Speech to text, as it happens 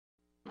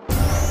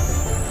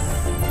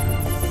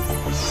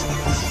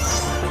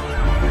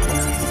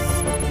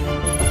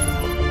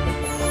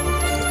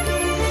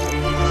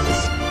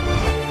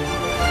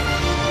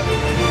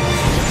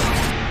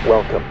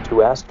to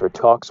Astro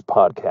Talks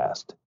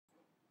podcast.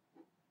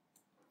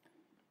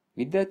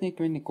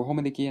 විද්‍යාඥයෙක් වෙන්නේ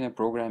කොහොමද කියන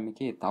ප්‍රෝග්‍රෑම්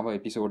එකේ තව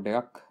එපිසෝඩ්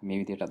එකක් මේ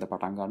විදිහට අද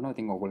පටන් ගන්නවා.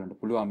 ඉතින් ඔයගොල්ලන්ට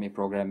පුළුවන් මේ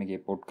ප්‍රෝග්‍රෑම් එකේ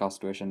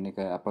පොඩ්කාස්ට් වර්ෂන්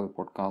එක Apple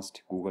Podcast,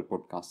 Google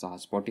Podcast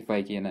සහ Spotify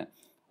කියන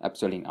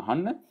apps වලින්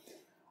අහන්න.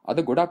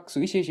 අද ගොඩක්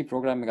සුවිශේෂී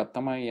ප්‍රෝග්‍රෑම් එකක්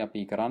තමයි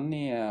අපි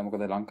කරන්නේ.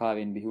 මොකද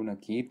ලංකාවෙන් බිහි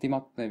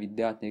කීර්තිමත්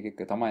විද්‍යාඥයෙක්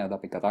එක්ක තමයි අද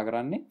අපි කතා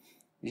කරන්නේ.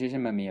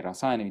 විශේෂයෙන්ම මේ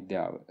රසායන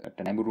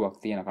විද්‍යාවට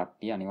නැඹුරුවක් තියෙන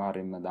කට්ටිය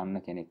අනිවාර්යයෙන්ම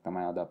දන්න කෙනෙක්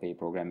තමයි අද අපේ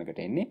ප්‍රෝග්‍රෑම්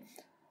එකට එන්නේ.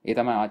 ඒ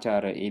තමයි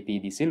ආචාර්ය AP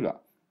සිල්වා.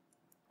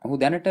 ඔහු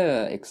දැනට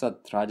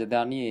එක්සත්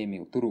රාජධානියේ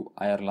මේ උතුරු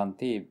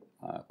අයර්ලන්තයේ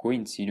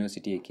ක්වීන්ස්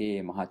යුනිවර්සිටි එකේ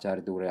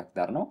මහාචාර්ය ධූරයක්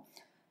දරනවා.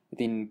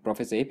 ඉතින්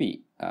ප්‍රොෆෙසර් AP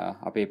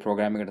අපේ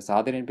ප්‍රෝග්‍රෑම් එකට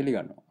සාදරයෙන්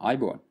පිළිගන්නවා.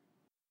 ආයුබෝවන්.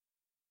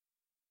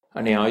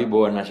 අනේ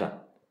ආයුබෝවන් ආශා.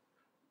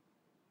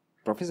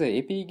 ප්‍රොෆෙසර්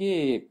AP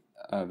ගේ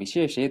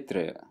විෂය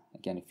ක්ෂේත්‍රය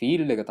කියන්නේ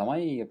ෆීල්ඩ් එක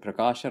තමයි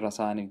ප්‍රකාශ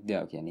රසායන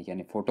විද්‍යාව කියන්නේ.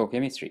 කියන්නේ ෆොටෝ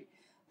කෙමිස්ට්‍රි.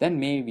 දැන්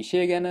මේ විෂය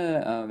ගැන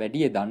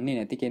වැඩිය දන්නේ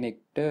නැති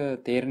කෙනෙක්ට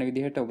තේරෙන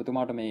විදිහට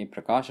ඔබතුමාට මේ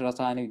ප්‍රකාශ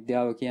රසායන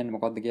විද්‍යාව කියන්නේ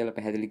මොකක්ද කියලා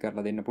පැහැදිලි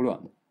කරලා දෙන්න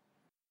පුළුවන්ද?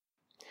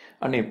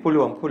 අනේ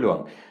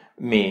පුළුවන්.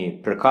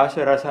 මේ ප්‍රකාශ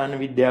රසායන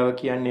විද්‍යාව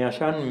කියන්නේ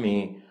අශාන්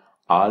මේ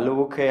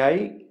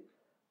ආලෝකයයි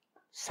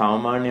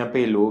සාමාන්‍ය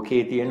අපේ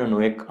ලෝකයේ තියෙන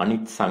නොඑක්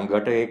අනිත්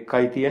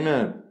සංඝටකයකයි තියෙන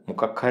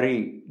මොකක් හරි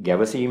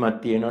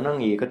ගැවසීමක් තියෙනවා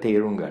නම් ඒක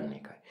තේරුම් ගන්න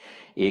එකයි.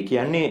 ඒ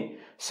කියන්නේ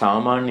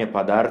සාමාන්‍ය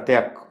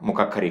පදාර්ථයක්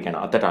මොකක් හරි කියන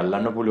අතට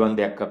අල්ලන්න පුළුවන්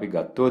දෙයක් අපි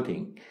ගත්තොත්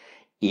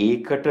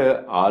ඒකට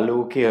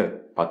ආලෝකය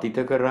පතිත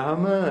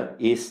කරාම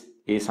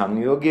ඒ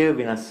සංයෝගය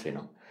වෙනස්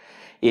වෙනවා.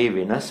 ඒ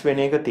වෙනස් වෙන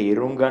එක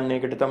තේරුම් ගන්න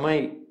එකට තමයි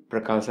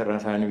ප්‍රකාශ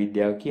රසායන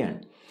විද්‍යාව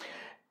කියන්නේ.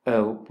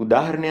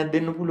 උදාහරණයක්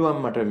දෙන්න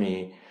පුළුවන් මට මේ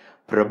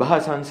ප්‍රභා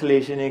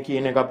සංශ්ලේෂණය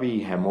කියන එක අපි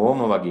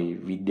හැමෝම වගේ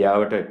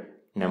විද්‍යාවට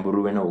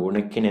නැඹුරු වෙන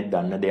ඕන කෙනෙක්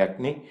දන්න දෙයක්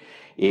නේ.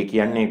 ඒ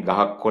කියන්නේ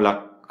ගහක්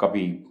කොළක්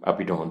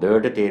අපිට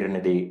හොඳට තේරෙන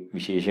දේ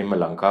විශේෂයෙන්ම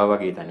ලංකාව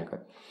වගේ තැනක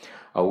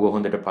අවුව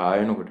හොඳට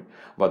පායනකොට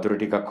වතුර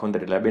ටිකක්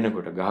හොඳට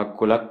ලැබෙනකොට ගහක්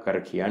කොළක් අර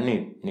කියන්නේ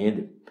නේද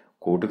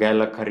කෝටු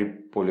කෑල්ලක් හරි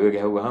පොළවේ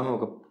ගැහුවාම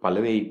ඔක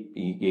පළ වෙයි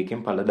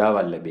ඒකෙන්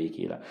ඵලදාවල් ලැබෙයි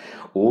කියලා.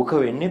 ඕක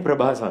වෙන්නේ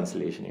ප්‍රභා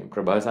සංශ්ලේෂණය.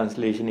 ප්‍රභා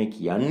සංශ්ලේෂණය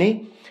කියන්නේ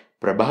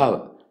ප්‍රභාව.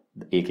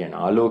 ඒ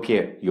කියන්නේ ආලෝකය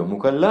යොමු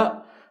කළා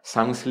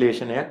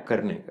සංශ්ලේෂණයක්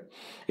කරන එක.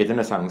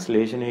 එතන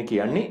සංශ්ලේෂණය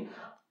කියන්නේ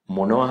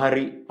මොනවා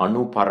හරි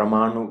අණු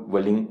පරමාණු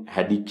වලින්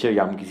හැදිච්ච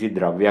යම්කිසි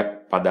ද්‍රව්‍යයක්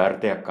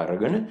පදාර්ථයක්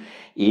අරගෙන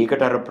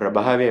ඒකට අර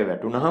ප්‍රභාවය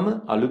වැටුනහම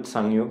අලුත්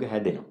සංයෝග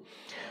හැදෙනවා.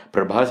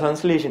 ප්‍රභා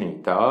සංශ්ලේෂණය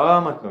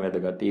තාමත්ම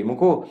වැදගත්.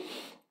 මොකෝ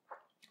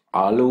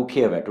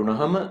ආලෝකය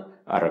වැටුනහම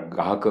අර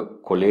ගහක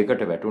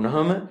කොළයකට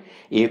වැටුනහම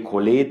ඒ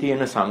කොළේ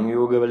තියෙන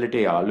සංයෝග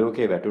වලට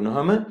ආලෝකය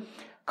වැටුනහම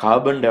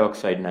කාබන්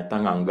ඩයොක්සයිඩ්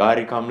නැත්නම්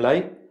අංගාරික අම්ලයි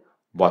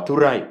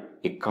වතුරයි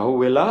එකහුව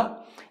වෙලා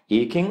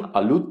ඒකෙන්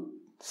අලුත්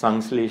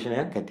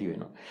සංශ්ලේෂණයක් ඇති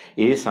වෙනවා.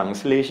 ඒ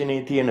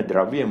සංශ්ලේෂණයේ තියෙන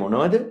ද්‍රව්‍ය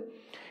මොනවද?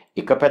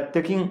 එක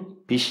පැත්තකින්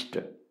පිෂ්ඨ.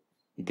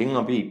 ඉතින්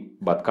අපි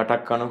බත්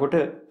කටක් කනකොට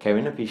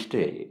කැවෙන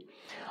පිෂ්ඨය.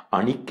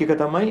 අනික් එක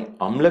තමයි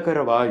අම්ලකර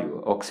වායුව,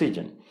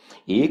 ඔක්සිජන්.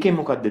 ඒකේ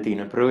මොකද්ද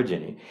තියෙන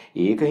ප්‍රයෝජනේ?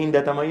 ඒකින්ද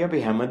තමයි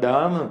අපි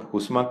හැමදාම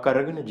හුස්මක්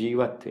අරගෙන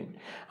ජීවත් වෙන්නේ.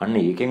 අන්න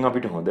ඒකෙන්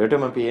අපිට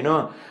හොඳටම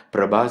පේනවා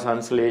ප්‍රභා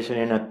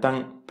සංශ්ලේෂණය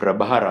නැත්තම්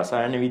ප්‍රභා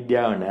රසායන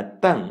විද්‍යාව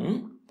නැත්තම්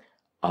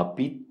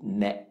අපි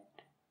නැහැ.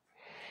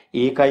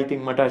 ඒකයි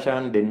ඉතින් මට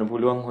අශාන් දෙන්න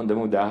පුළුවන් හොඳම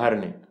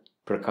උදාහරණය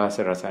ප්‍රකාශ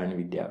රසායන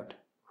විද්‍යාවට.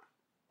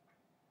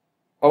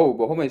 ඔව්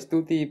බොහොම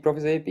ස්තුතියි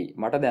ප්‍රොෆෙසර් AP.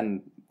 මට දැන්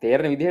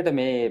තේරෙන විදිහට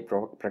මේ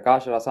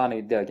ප්‍රකාශ රසායන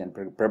විද්‍යාව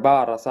කියන්නේ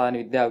ප්‍රභා රසායන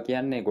විද්‍යාව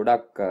කියන්නේ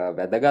ගොඩක්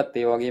වැදගත්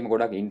ඒ වගේම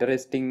ගොඩක්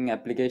ඉන්ටරෙස්ටිං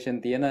ඇප්ලිකේෂන්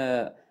තියෙන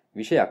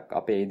විෂයක්.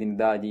 අපේ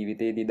එදිනදා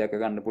ජීවිතේදී දැක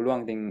ගන්න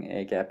පුළුවන් ඉතින්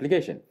ඒකේ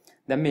ඇප්ලිකේෂන්.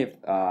 දැන් මේ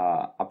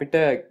අපිට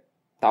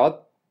තවත්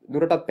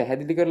දුරටත්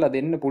පැහැදිලි කරලා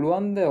දෙන්න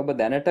පුළුවන්ද ඔබ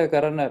දැනට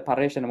කරන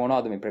පර්යේෂණ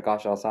මොනවද මේ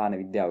ප්‍රකාශ රසායන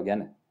විද්‍යාව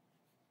ගැන?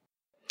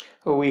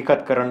 ඔව්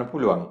ඒකත් කරන්න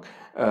පුළුවන්.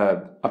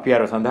 අපි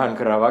අර සඳහන්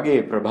කරා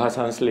වගේ ප්‍රභා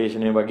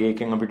සංශ්ලේෂණය වගේ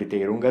එකෙන් අපිට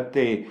තේරුම්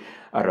ගත්තේ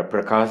අර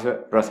ප්‍රකාශ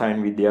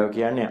රසායන විද්‍යාව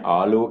කියන්නේ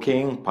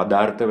ආලෝකයෙන්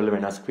පදාර්ථවල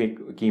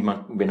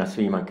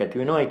වෙනස්වීමක්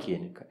ඇති වෙනවයි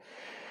කියන එක.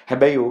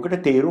 හැබැයි ඕකට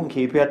තේරුම්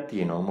කීපයක්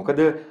තියෙනවා.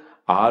 මොකද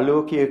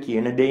ආලෝකය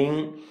කියන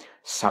දෙයින්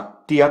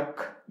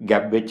ශක්තියක්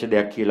ගැබ් වෙච්ච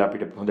දෙයක් කියලා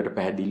අපිට හොඳට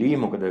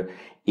පැහැදිලියි. මොකද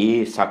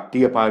ඒ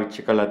ශක්තිය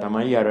පාවිච්චි කළා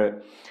තමයි අර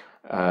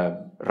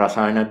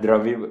රසායන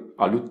ද්‍රව්‍ය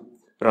අලුත්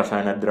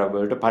රසායන ද්‍රව්‍ය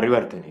වලට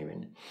පරිවර්තනය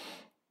වෙන්නේ.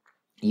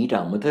 ඊට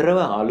අමතරව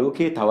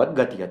ආලෝකයේ තවත්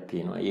ගතියක්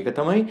තියෙනවා. ඒක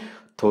තමයි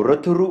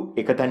තොරතුරු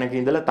එක තැනක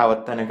ඉඳලා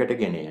තවත් තැනකට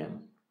ගෙන යාම.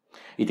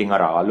 ඉතින්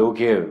අර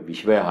ආලෝකය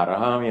විශ්වය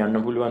හරහාම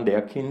යන්න පුළුවන්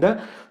දෙයක් හින්දා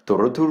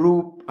තොරතුරු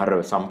අර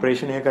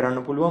සම්ප්‍රේෂණය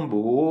කරන්න පුළුවන්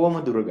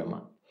බොහෝම දුර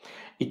ගමන්.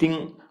 ඉතින්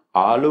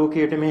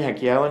ආලෝකයට මේ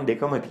හැකියාවන්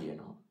දෙකම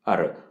තියෙනවා. අර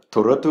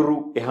තොරතුරු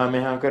එහා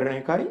මෙහා කරන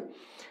එකයි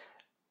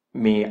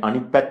මේ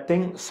අනිත්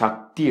පැත්තෙන්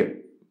ශක්තිය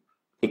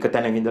එක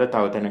තැනක ඉඳලා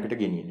තව තැනකට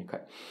ගෙනියන එකයි.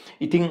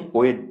 ඉතින්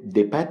ඔය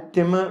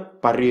දෙපැත්තෙම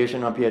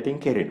පර්යේෂණ අපි අතින්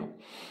කෙරෙනවා.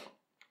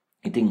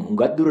 ඉතින්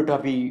හුඟක් දුරට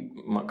අපි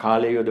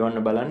කාලය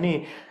යොදවන්න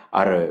බලන්නේ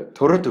අර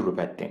තොරතුරු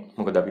පැත්තෙන්.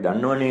 මොකද අපි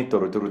දන්නවනේ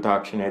තොරතුරු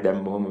තාක්ෂණය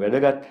දැන් බොහොම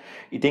වැදගත්.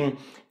 ඉතින්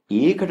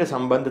ඒකට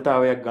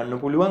සම්බන්ධතාවයක් ගන්න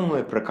පුළුවන්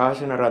ඔය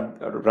ප්‍රකාශන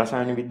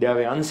රසායන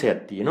විද්‍යාවේ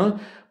අංශයක් තියෙනවා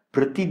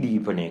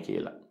ප්‍රතිදීපනය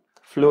කියලා.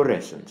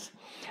 ෆ්ලෝරෙසන්ස්.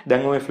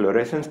 දැන් ඔය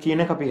ෆ්ලෝරෙසන්ස්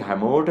කියන එක අපි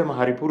හැමෝටම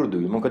හරි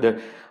පුරුදුයි. මොකද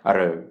අර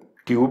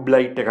ටියුබ්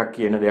ලයිට් එකක්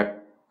කියන දෙයක්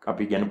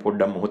අපි ගැන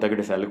පොඩ්ඩක්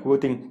මොහොතකට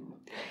සැලකුවොත්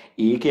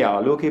ඒකේ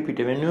ආලෝකය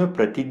පිට වෙන්නේ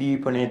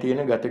ප්‍රතිදීපනයේ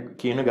තියෙන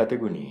ගත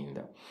ගුණයෙන්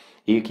හින්දා.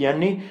 ඒ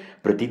කියන්නේ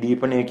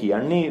ප්‍රතිදීපනය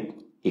කියන්නේ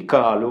එක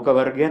ආලෝක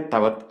වර්ගයක්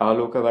තවත්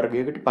ආලෝක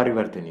වර්ගයකට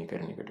පරිවර්තනය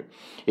කරන එකට.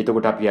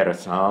 එතකොට අපි අර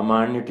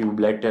සාමාන්‍ය ටියුබ්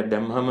ලයිට් එකක්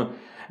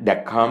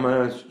දැක්කාම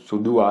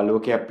සුදු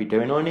ආලෝකයක් පිට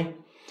වෙනවනේ.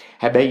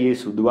 හැබැයි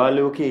මේ සුදු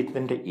ආලෝකයේ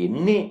එතනට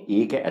එන්නේ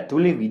ඒක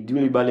ඇතුලේ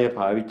විද්‍යුත් බලය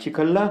පාවිච්චි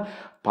කළා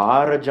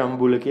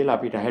පාරජම්බුල කියලා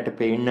අපිට ඇහැට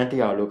පේන්නේ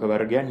නැති ආලෝක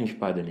වර්ගයක්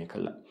නිෂ්පාදනය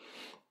කළා.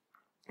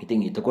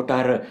 ඉතින් එතකොට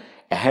අර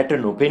ඇහැට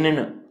නොපෙනෙන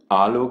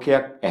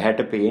ආලෝකයක්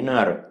ඇහැට පේන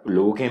අර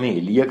ලෝකෙම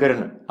එළිය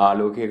කරන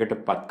ආලෝකයකට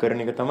පත්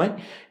කරන එක තමයි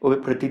ඔය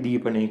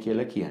ප්‍රතිදීපනය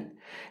කියලා කියන්නේ.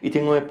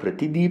 ඉතින් ඔය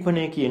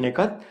ප්‍රතිදීපනය කියන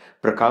එකත්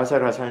ප්‍රකාශ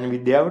රසායන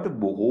විද්‍යාවට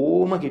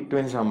බොහෝම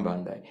කිට්ටුවෙන්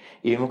සම්බන්ධයි.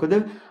 ඒ මොකද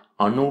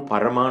අණු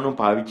පරමාණු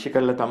පාවිච්චි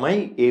කරලා තමයි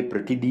ඒ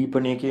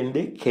ප්‍රතිදීපනය කියන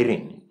දේ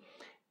කෙරෙන්නේ.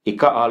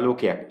 එක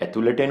ආලෝකයක්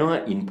ඇතුළට එනවා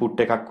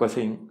ඉන්පුට් එකක්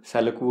වශයෙන්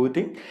සැලකුවොත්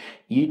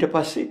ඊට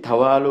පස්සේ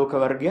තව ආලෝක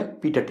වර්ගයක්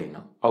පිටට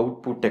එනවා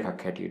අවුට්පුට්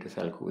එකක් හැටියට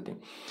සැලකුවොත්.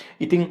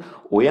 ඉතින්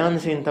ඔය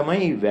අංශයෙන්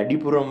තමයි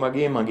වැඩිපුරම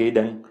වගේ මගේ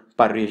දැන්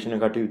පර්යේෂණ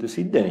කටයුතු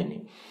සිද්ධ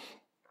වෙන්නේ.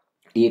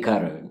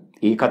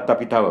 ඒකත්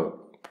අපි තව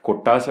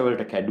කොටස්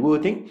වලට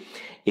කැඩුවොත්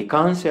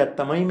එකාංශයක්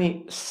තමයි මේ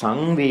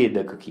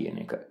සංවේදක කියන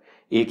එක.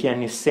 ඒ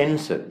කියන්නේ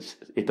සෙන්සර්ස්.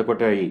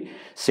 එතකොට මේ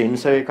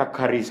සෙන්සර් එකක්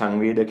හරි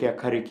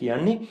සංවේදකයක් හරි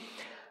කියන්නේ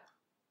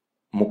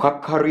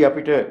මොකක් හරි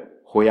අපිට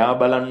හොයා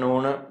බලන්න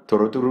ඕන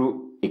තොරතුරු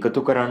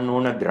එකතු කරන්න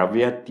ඕන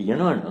ද්‍රව්‍යයක්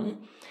තියෙනවා නම්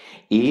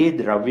ඒ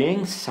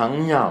ද්‍රව්‍යයෙන්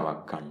සංඥාවක්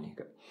ගන්න එක.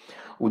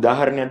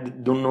 උදාහරණයක්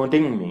දුන්නොත්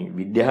මේ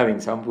විද්‍යාවෙන්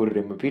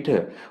සම්පූර්ණයෙන්ම පිට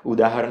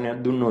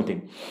උදාහරණයක් දුන්නොත්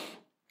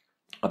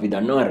අපි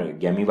දන්නවා අර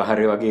ගැමි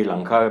වහරේ වගේ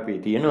ලංකාවේ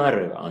තියෙනවා අර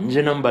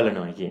අංජනම්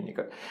බලනවා කියන එක.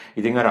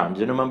 ඉතින් අර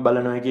අංජනම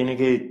බලනවා කියන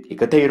එකේ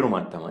එක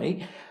තේරුමක් තමයි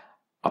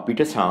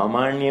අපිට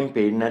සාමාන්‍යයෙන්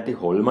පේන්නේ නැති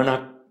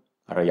හොල්මනක්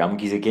අර යම්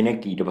කිසි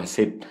කෙනෙක් ඊට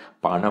පස්සේ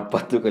පානක්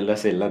පත්තු කරලා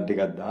සෙල්ලම්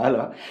ටිකක්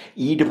දාලා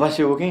ඊට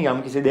පස්සේ ඕකෙන්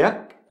යම් කිසි දෙයක්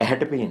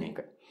ඇහැට පේන එක.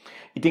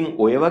 ඉතින්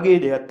ඔය වගේ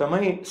දෙයක්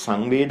තමයි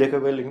සංවේදක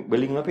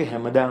වලින් අපි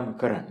හැමදාම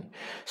කරන්නේ.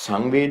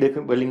 සංවේදක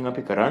වලින්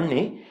අපි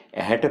කරන්නේ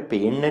ඇහැට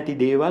පේන්නේ නැති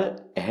දේවල්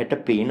ඇහැට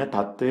පේන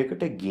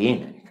තත්වයකට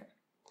ගේන එක.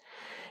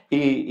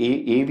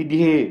 ඒ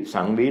විදිහේ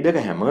සංවේදක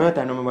හැම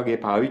තැනම වගේ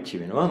පාවිච්චි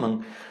වෙනවා. මම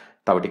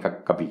තව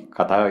ටිකක් අපි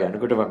කතාව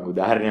යනකොට මම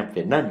උදාහරණයක්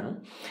පෙන්නන්නම්.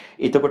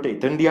 එතකොට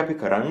එතනදී අපි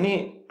කරන්නේ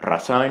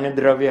රසායන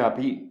ද්‍රව්‍ය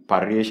අපි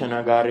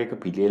පර්යේෂණාගාරයක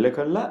පිළියෙල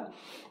කළා.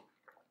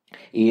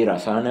 ඒ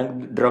රසායන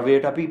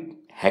ද්‍රව්‍යයට අපි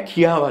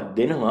හැකියාවක්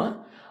දෙනවා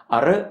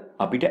අර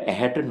අපිට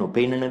ඇහැට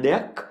නොපෙනෙන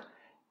දෙයක්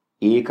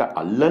ඒක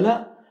අල්ලලා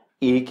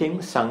ඒකෙන්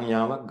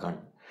සංඥාවක් ගන්න.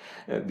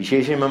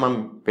 විශේෂයෙන්ම මම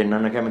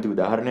පෙන්වන්න කැමති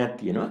උදාහරණයක්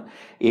තියෙනවා.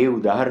 ඒ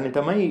උදාහරණය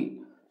තමයි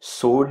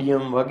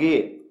සෝඩියම් වගේ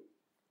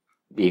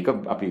ඒක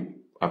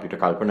අපිට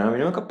කල්පනා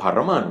වෙනවක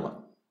පරමාණුවක්.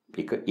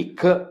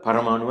 එක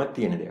පරමාණුවක්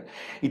තියෙන දෙයක්.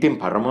 ඉතින්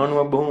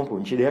පරමාණුවක් බොහොම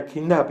පුංචි දෙයක්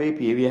හින්දා අපේ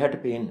පියවි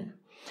ඇහැට පේන්නේ.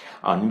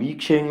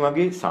 අන්වීක්ෂයෙන්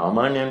වගේ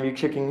සාමාන්‍ය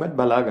අන්වීක්ෂකින්වත්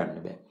බලා ගන්න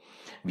බෑ.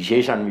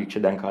 විශේෂ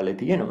අන්වීක්ෂ දැන් කාලේ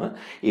තියෙනවා.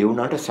 ඒ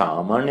වුණාට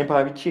සාමාන්‍ය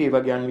පාවිච්චි ඒ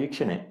වගේ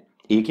අන්වීක්ෂ නැහැ.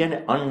 ඒ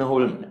කියන්නේ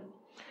අන්හොල්මන.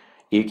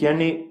 ඒ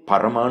කියන්නේ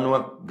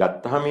පරමාණුවක්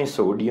ගත්තාම මේ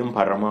සෝඩියම්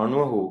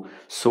පරමාණුව හෝ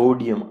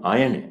සෝඩියම්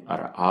අයන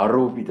අර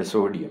ආරෝපිත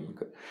සෝඩියම්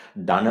එක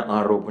ධන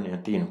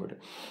ආරෝපණයක් තියෙනකොට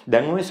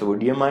දැන් ওই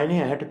සෝඩියම් අයනය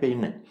ඇහැට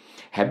පේන්නේ නැහැ.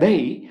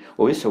 හැබැයි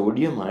ওই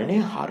සෝඩියම් අයනය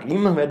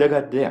හරිම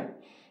වැදගත් දෙයක්.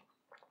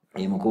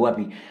 ඒ මොකෝ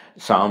අපි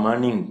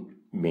සාමාන්‍යයෙන්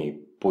මේ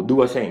පොදු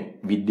වශයෙන්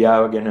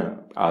විද්‍යාව ගැන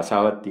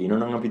ආසාවක් තියෙනවා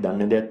නම් අපි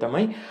දන්න දෙයක්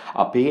තමයි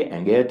අපේ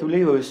ඇඟ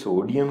ඇතුලේ ওই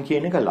සෝඩියම්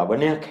කියන එක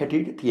ලවණයක්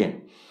හැටියට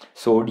තියෙනවා.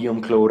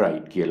 සෝඩියම්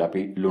ක්ලෝරයිඩ් කියලා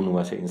අපි ලුණු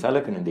වශයෙන්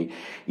සලකන දේ.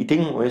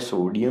 ඉතින් ওই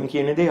සෝඩියම්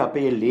කියන දේ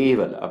අපේ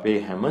ලේවල අපේ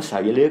හැම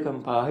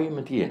සෛලයකම පාවෙම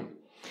තියෙනවා.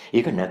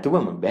 ඒක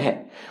නැතුවම බෑ.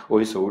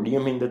 ওই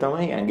සෝඩියම් හින්දා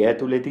තමයි ඇඟ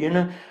ඇතුලේ තියෙන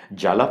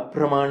ජල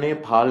ප්‍රමාණය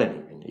පාලනය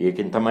වෙන්නේ.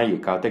 ඒකෙන් තමයි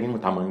එක අතකින්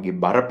තමන්ගේ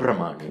බර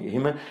ප්‍රමාණය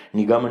එහෙම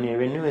නිගමනය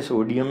වෙන්නේ ওই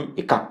සෝඩියම්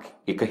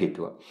එක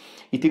හේතුවක්.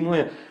 ඉතින්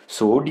ඔය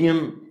සෝඩියම්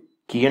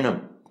කියන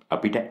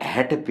අපිට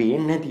ඇහැට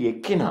පේන්නේ නැති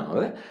එක්කෙනාව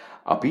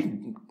අපි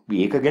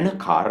මේක ගැන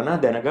කාරණා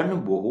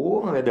දැනගන්න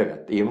බොහෝම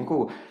වැදගත්. ඒ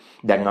මොකෝ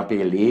දැන්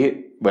අපේ ලේ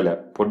වල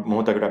පොඩ්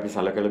මොහොතකට අපි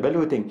සලකලා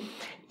බැලුවොත්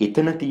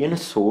එතන තියෙන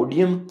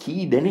සෝඩියම්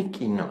කී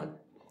දෙනෙක් ඉන්නවද?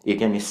 ඒ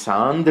කියන්නේ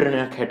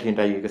සාන්ද්‍රණයක්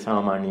හැටියටයි ඒක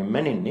සාමාන්‍යයෙන්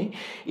මැනෙන්නේ.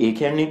 ඒ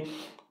කියන්නේ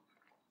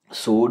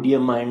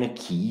සෝඩියම් අයන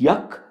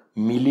කීයක්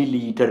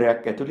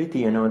මිලිලීටරයක් ඇතුලේ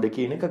තියෙනවද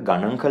කියන එක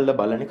ගණන් කරලා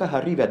බලන එක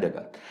හරි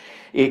වැදගත්.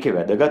 ඒකේ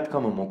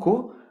වැදගත්කම මොකෝ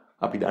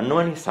අපි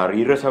දන්නවනේ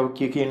ශරීර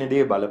සෞඛ්‍ය කියන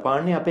දේ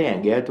බලපාන්නේ අපේ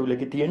ඇඟ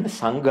ඇතුලේ තියෙන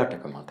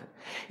සංඝටක මත.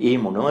 ඒ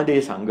මොනවද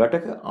ඒ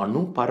සංඝටක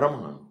අණු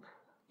පරමාණු.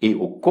 ඒ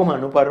ඔක්කොම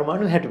අණු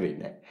පරමාණු 60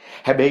 වෙන්නේ.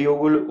 හැබැයි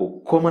ඕගොල්ලෝ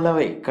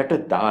ඔක්කොමලව එකට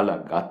දාලා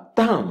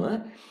ගත්තාම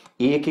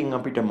ඒකෙන්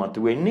අපිට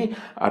මතුවෙන්නේ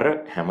අර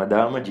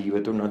හැමදාම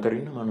ජීවතුන් අතර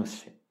ඉන්න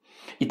මිනිස්සු.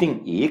 ඉතින්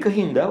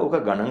ඒකින්ද ඕක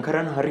ගණන්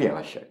කරන්න හරි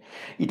අවශ්‍යයි.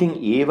 ඉතින්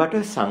ඒවට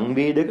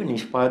සංවේදක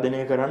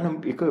නිෂ්පාදනය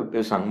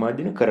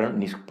කරන්න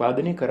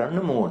නිෂ්පාදනය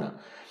කරන්න ඕන.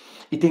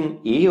 ඉතින්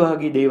ඒ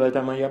වගේ දේවල්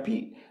තමයි අපි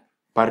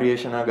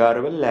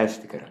පර්යේෂණාගාරවල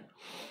ලෑස්ති කරන්නේ.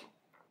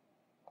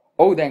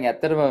 ඔව් දැන්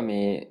ඇත්තටම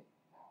මේ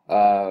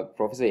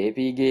ප්‍රොෆෙසර්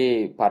AP-ගේ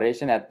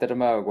පර්යේෂණ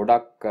ඇත්තටම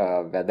ගොඩක්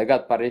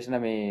වැදගත් පර්යේෂණ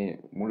මේ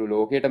මුළු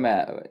ලෝකෙටම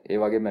ඒ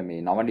වගේම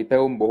මේ නව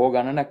නිපැවුම් බොහෝ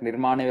ගණනක්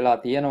නිර්මාණය වෙලා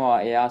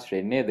තියෙනවා ඒ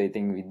ආශ්‍රයෙන් නේද?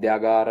 ඉතින්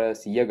විද්‍යාගාර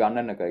 100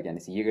 ගණනක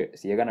කියන්නේ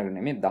 100 ගණනක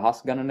නෙමෙයි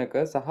දහස් ගණනක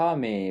සහ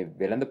මේ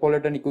වෙළඳ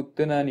පොළට නිකුත්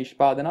වෙන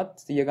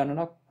නිෂ්පාදනත් 100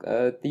 ගණනක්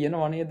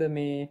තියෙනවා නේද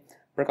මේ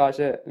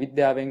ප්‍රකාශ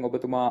විද්‍යාවෙන්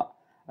ඔබතුමා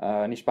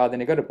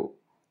නිෂ්පාදනය කරපු?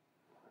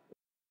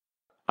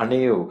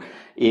 අනේ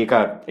ඒක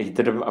හිතට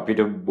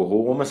අපිට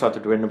බොහෝම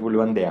සතුට වෙන්න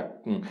පුළුවන් දෙයක්.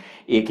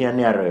 ඒ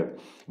කියන්නේ අර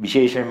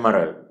විශේෂයෙන්ම අර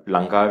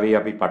ලංකාවේ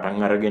අපි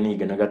පටන් අරගෙන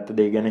ඉගෙන ගත්ත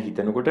දේ ගැන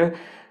හිතනකොට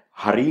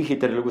හරි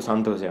හිතට ලොකු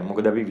සන්තෝෂයක්.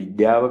 මොකද අපි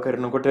විද්‍යාව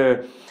කරනකොට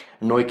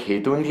නොයෙක්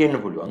හේතුන්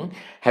තියෙන්න පුළුවන්.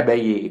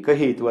 හැබැයි එක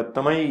හේතුවක්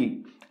තමයි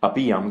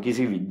අපි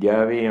යම්කිසි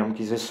විද්‍යාවේ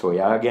යම්කිසි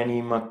සොයා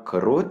ගැනීමක්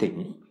කරොත්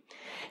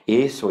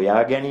ඒ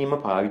සොයා ගැනීම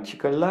පාවිච්චි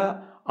කරලා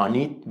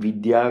අනිත්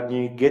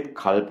විද්‍යාඥයෙක්ගෙත්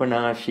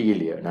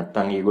කල්පනාශීලිය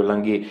නැත්තම්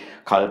ඒගොල්ලන්ගේ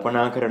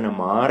කල්පනා කරන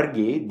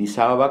මාර්ගයේ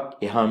දිශාවක්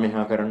එහා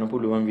මෙහා කරන්න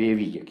පුළුවන්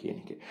වේවි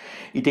කියන එක.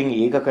 ඉතින්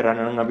ඒක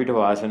කරන්න නම් අපිට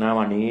වාසනාව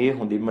අනේ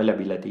හොඳින්ම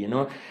ලැබිලා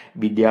තියෙනවා.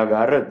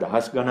 විද්‍යාගාර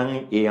දහස් ගණන්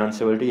ඒ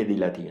අංශවලට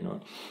යෙදිලා තියෙනවා.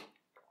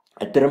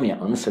 ඇත්තටම මේ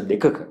අංශ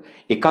දෙකක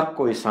එකක්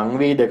ওই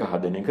සංවේදක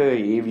හදන එක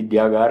ඒ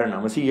විද්‍යාගාර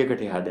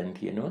 900කට හදන්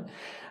තියෙනවා.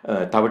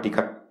 තව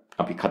ටිකක්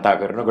අපි කතා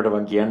කරනකොට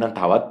මම කියන්නම්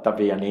තවත්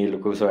අපේ අනේ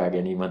ලොකු සොයා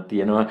ගැනීමක්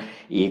තියෙනවා.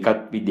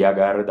 ඒකත්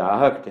විද්‍යාගාර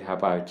 1000කට එහා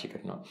පාවිච්චි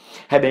කරනවා.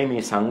 හැබැයි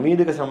මේ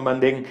සංවේදක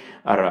සම්බන්ධයෙන්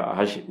අර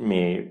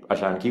මේ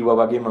අශාන් කිව්වා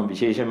වගේ මම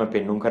විශේෂයෙන්ම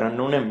පෙන්눔 කරන්න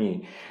ඕන මේ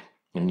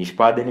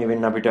නිෂ්පාදනය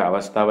වෙන්න අපිට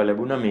අවස්ථාව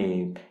ලැබුණා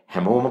මේ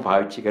හැමෝම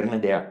පාවිච්චි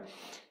කරන දෙයක්.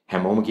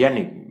 හැමෝම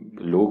කියන්නේ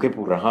ලෝකේ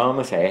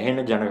පුරාම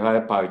සෑහෙන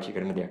ජනකායක් පාවිච්චි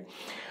කරන දෙයක්.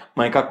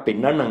 මම එකක්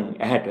පෙන්නන්නම්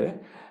ඇහැට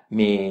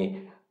මේ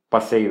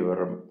පස්සේ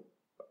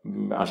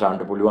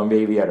අශාන්ට පුළුවන්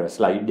වේවි අර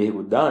ස්ලයිඩ්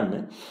එකකුත්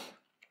දාන්න.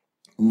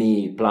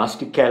 මේ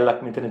ප්ලාස්ටික්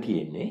කෑල්ලක් මෙතන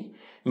තියෙන්නේ.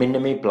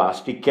 මෙන්න මේ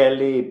ප්ලාස්ටික්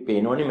කෑල්ලේ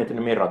පේනෝනේ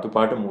මෙතන මේ රතු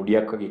පාට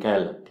මූඩියක් වගේ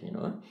කෑල්ලක්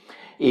තියෙනවා.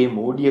 ඒ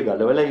මූඩිය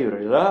ගලවලා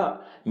ඉවරලා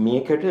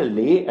මේකට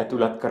ලේ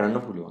ඇතුළත්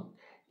කරන්න පුළුවන්.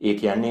 ඒ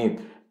කියන්නේ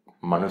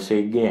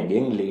මිනිසෙක්ගේ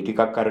ඇඟෙන් ලේ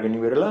ටිකක් අරගෙන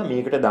ඉවරලා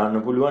මේකට දාන්න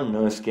පුළුවන්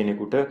නර්ස්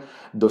කෙනෙකුට,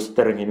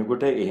 දොස්තර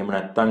කෙනෙකුට, එහෙම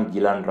නැත්නම්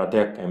ගිලන්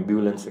රථයක්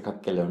ඇම්බියුලන්ස්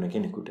එකක් කෙලවන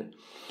කෙනෙකුට.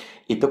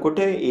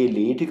 එතකොට ඒ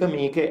ලේ ටික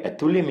මේක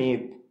ඇතුලේ මේ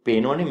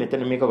පේනෝනේ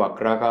මෙතන මේක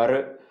වක්‍රාකාර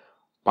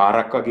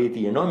පාරක් වගේ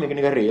තියෙනවා. මේක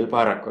නිකන් රේල්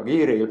පාරක්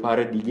වගේ. රේල් පාර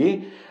දිගේ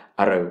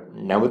අර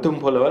නැවතුම්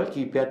පොළවල්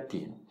කීපයක්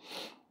තියෙනවා.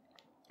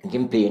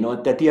 ඉතින්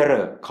පේනවත් ඇති අර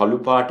කළු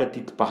පාට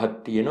තිත් පහක්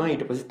තියෙනවා.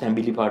 ඊට පස්සේ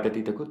තැඹිලි පාට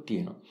තිතකුත්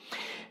තියෙනවා.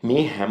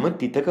 මේ හැම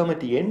තිතකම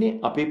තියෙන්නේ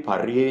අපේ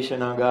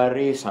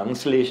පර්යේෂණාගාරයේ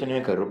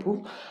සංශ්ලේෂණය කරපු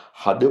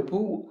හදපු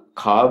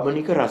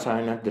කාබනික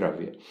රසායනික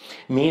ද්‍රව්‍ය.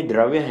 මේ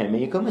ද්‍රව්‍ය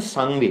හැම එකම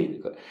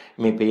සංවේදක.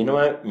 මේ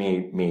පේනවා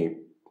මේ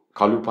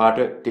කළු පාට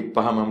තිත්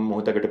පහ මම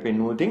මොහොතකට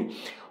පෙන්නුවොතින්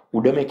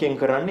උඩම එකෙන්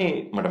කරන්නේ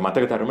මට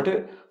මතක තරමට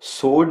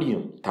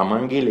සෝඩියම්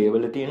තමන්ගේ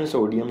ලේවල තියෙන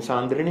සෝඩියම්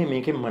සාන්ද්‍රණය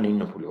මේකෙන්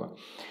මනින්න පුළුවන්.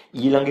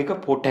 ඊළඟ එක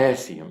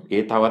පොටෑසියම්.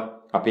 ඒ තවත්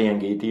අපේ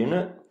ඇඟේ තියෙන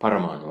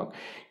පරමාණුවක්.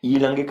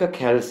 ඊළඟ එක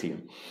කැල්සියම්.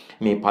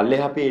 මේ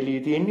පල්ලෙහා පේලිය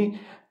තියෙන්නේ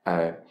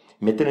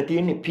මෙතන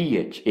තියෙන්නේ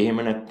pH.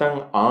 එහෙම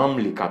නැත්නම්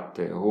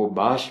ආම්ලිකත්වය හෝ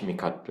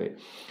බාෂ්මිකත්වය.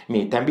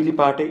 මේ තැඹිලි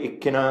පාට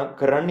එක්කෙනා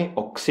කරන්නේ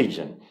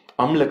ඔක්සිජන්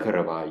අම්ලකර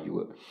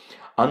වායුව.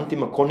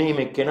 අන්තිම කොනේම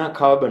එක්කෙනා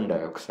කාබන්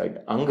ඩයොක්සයිඩ්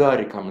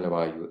අංගාරික අම්ල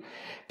වායුව.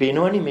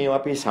 පේනවනේ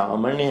මේවා අපේ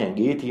සාමාන්‍ය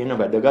ඇඟේ තියෙන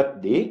වැදගත්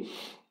දේ.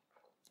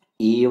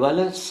 ඒවල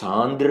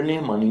සාන්ද්‍රණය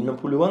මනින්න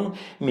පුළුවන්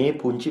මේ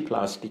පුංචි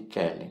ප්ලාස්ටික්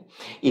කෑල්ලෙන්.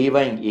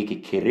 ඒවයින්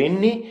ඒකේ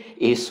කෙරෙන්නේ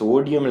ඒ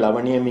සෝඩියම්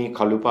ලවණය මේ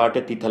කළු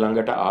පාට තිත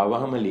ළඟට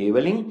ආවහම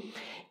ලේවලින්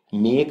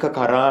මේක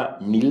කරා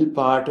නිල්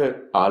පාට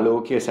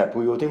ආලෝකය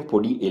සැපුවොතින්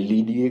පොඩි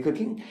LED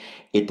එකකින්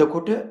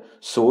එතකොට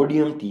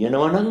සෝඩියම්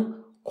තියෙනවා නම්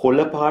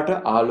කොළ පාට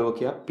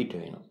ආලෝකයක් පිට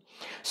වෙනවා.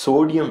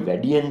 සෝඩියම්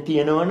වැඩියෙන්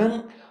තියෙනවා නම්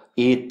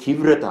ඒ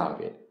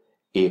තීව්‍රතාවය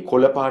ඒ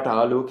කොළ පාට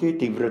ආලෝකයේ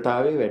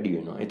තීව්‍රතාවය වැඩි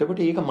වෙනවා. එතකොට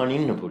ඒක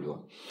මනින්න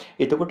පුළුවන්.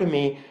 එතකොට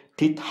මේ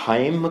තිත්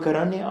හයෙන්ම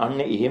කරන්නේ අන්න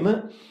එහෙම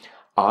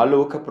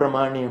ආලෝක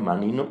ප්‍රමාණය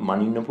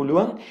මනින්න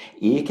පුළුවන්.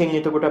 ඒකෙන්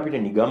එතකොට අපිට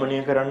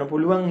නිගමනය කරන්න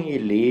පුළුවන් මේ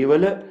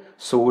ලේවල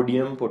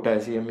සෝඩියම්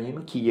පොටෑසියම් එහෙම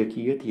කීය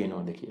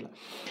තියෙනවද කියලා.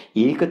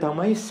 ඒක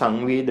තමයි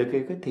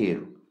සංවේදකයක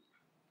තේරුම.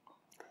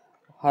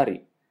 හරි.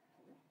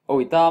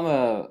 ඔව් ඊටාම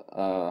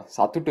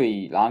සතුටුයි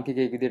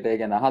ලාංකිකයෙක් විදිහට ඒ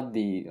ගැන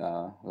අහද්දී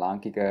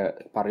ලාංකික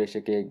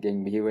පර්යේෂකයෙක්ගෙන්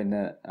බිහිවෙන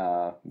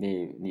මේ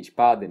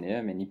නිෂ්පාදනය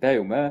මේ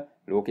නිපැයුම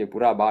ලෝකේ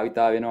පුරා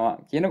භාවිතා වෙනවා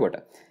කියනකොට.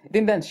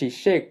 ඉතින් දැන්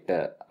ශිෂ්‍යයෙක්ට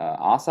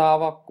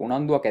ආසාවක්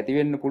උනන්දුවක් ඇති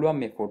වෙන්න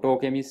පුළුවන් මේ ෆොටෝ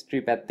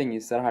කෙමිස්ට්‍රි පැත්තෙන්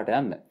ඉස්සරහට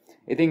යන්න.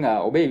 ඉතින්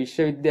ඔබේ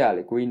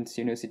විශ්වවිද්‍යාලේ ක්වීන්ස්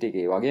යුනිවර්සිටි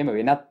එකේ වගේම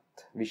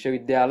වෙනත්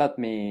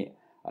විශ්වවිද්‍යාලත් මේ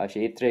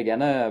ක්ෂේත්‍රය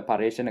ගැන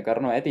පර්යේෂණ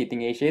කරනවා ඇති.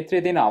 ඉතින් මේ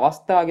ක්ෂේත්‍රයේ තියෙන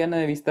අවස්ථා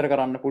ගැන විස්තර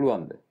කරන්න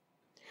පුළුවන්ද?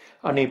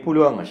 අනේ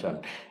පුළුවන් අශාන්.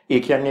 ඒ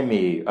කියන්නේ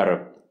මේ අර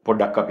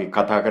පොඩ්ඩක් අපි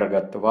කතා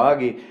කරගත්තා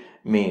වාගේ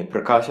මේ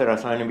ප්‍රකාශ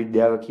රසායන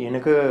විද්‍යාව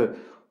කියනක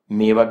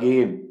මේ වගේ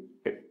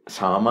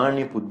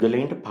සාමාන්‍ය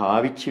පුද්ගලයන්ට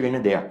පාවිච්චි වෙන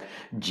දෙයක්.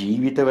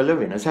 ජීවිතවල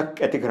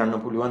වෙනසක් ඇති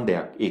කරන්න පුළුවන්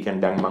දෙයක්. ඒ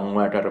කියන්නේ දැන් මම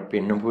ඔයාලට අර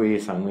පෙන්නපු මේ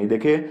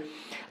සංවේදකය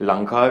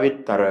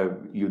ලංකාවෙත් අර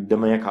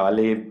යුද්ධමය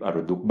කාලේ අර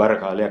දුක්බර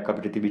කාලයක්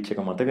අපිට තිබිච්ච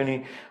එක මතකනේ.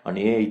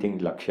 අනේ ඉතින්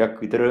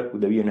ලක්ෂයක් විතර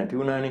උදවිය නැති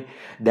වුණානේ.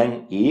 දැන්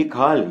ඒ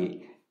කාලේ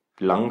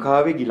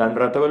ලංකාවේ ගිලන්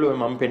රටවල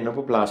මම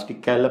පෙන්නපු ප්ලාස්ටික්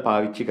කෑල්ල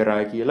පාවිච්චි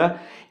කරා කියලා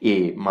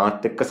ඒ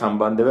මාත් එක්ක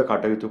සම්බන්ධව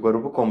කටයුතු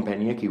කරපු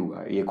කොම්පැනිය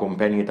කිව්වා. ඒ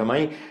කොම්පැනිය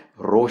තමයි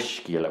රෝෂ්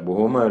කියලා.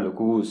 බොහොම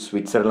ලොකු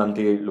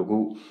ස්විට්සර්ලන්තයේ ලොකු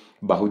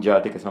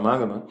බහුජාතික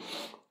සමාගමක්.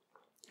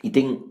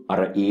 ඉතින්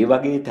අර ඒ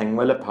වගේ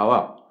තැන්වල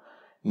පවා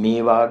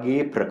මේ වාගේ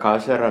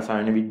ප්‍රකාශ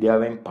රසායන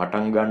විද්‍යාවෙන්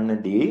පටන්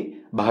ගන්න දේ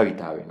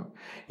භාවිතා වෙනවා.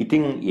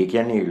 ඉතින් ඒ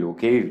කියන්නේ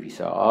ලෝකේ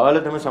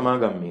විශාලතම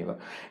සමාගම් මේවා.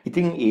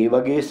 ඉතින් ඒ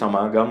වගේ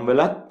සමාගම්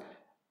වලත්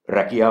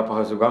රැකියා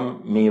පහසුකම්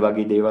මේ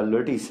වගේ දේවල්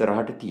වලට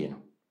ඉස්සරහට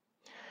තියෙනවා.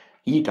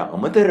 ඊට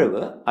අමතරව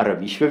අර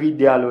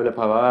විශ්වවිද්‍යාලවල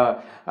පවා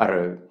අර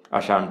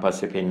අශාන්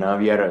පස්සේ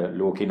පෙන්නාවි අර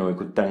ලෝකේ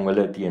නොයෙකුත්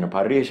තැන්වල තියෙන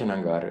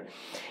පර්යේෂණාගාර.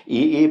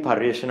 ඒ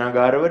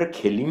පර්යේෂණාගාරවල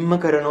කෙලින්ම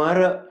කරනවා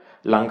අර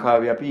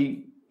ලංකාවේ අපි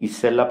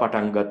ඉස්සෙල්ලා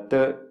පටන්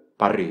ගත්ත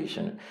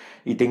පර්යේෂණ.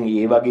 ඉතින්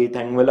ඒ වගේ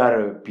තැන්වල අර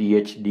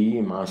PhD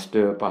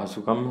මාස්ටර්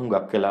පහසුකම්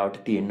හුඟක්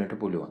වෙලාවට තියෙන්නට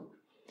පුළුවන්.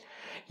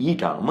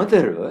 ඊට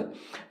අමතරව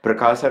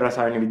ප්‍රකාශ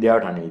රසායන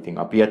විද්‍යාවට අනේ ඉතින්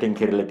අපි අතින්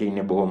කෙරලා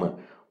තියෙන්නේ බොහොම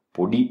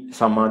පොඩි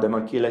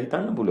සමාදමක් කියලා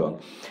හිතන්න පුළුවන්.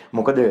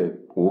 මොකද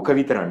ඕක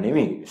විතරක්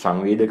නෙමෙයි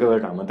සංවේදක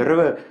වලට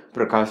අමතරව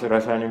ප්‍රකාශ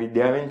රසායන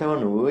විද්‍යාවෙන් තව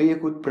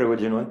නොයෙකුත්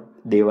ප්‍රයෝජනවත්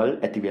දේවල්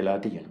ඇති වෙලා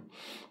තියෙනවා.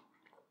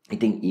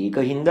 ඉතින්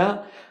ඒකින්ද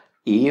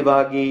ඒ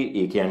වාගේ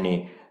ඒ කියන්නේ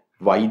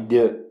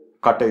වෛද්‍ය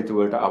කටයුතු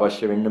වලට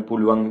අවශ්‍ය වෙන්න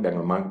පුළුවන් දැන්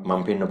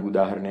මම පෙන්නපු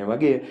උදාහරණය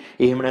වගේ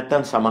එහෙම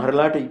නැත්නම්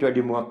සමහරලාට ඊට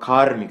වඩා මොකක්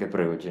කාර්මික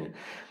ප්‍රයෝජන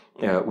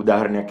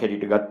උදාහරණයක්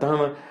හැටියට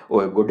ගත්තාම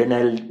ඔය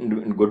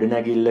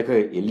ගොඩනැගිල්ලක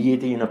එළියේ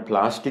තියෙන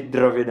ප්ලාස්ටික්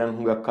ද්‍රව්‍ය දැන්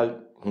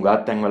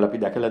හුඟක් තැන්වල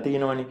අපි දැකලා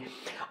තියෙනවනේ.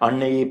 අන්න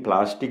මේ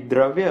ප්ලාස්ටික්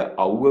ද්‍රව්‍ය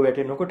අවුව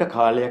වැටෙනකොට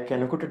කාලයක්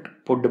යනකොට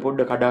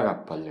පොඩ කඩා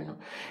කප්පල් වෙනවා.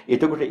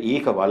 එතකොට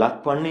ඒක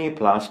වළක්වන්නේ මේ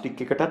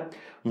ප්ලාස්ටික් එකටත්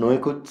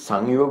නොයෙකුත්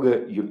සංයෝග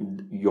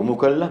යොමු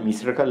කරලා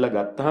මිශ්‍ර කරලා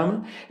ගත්තාම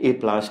ඒ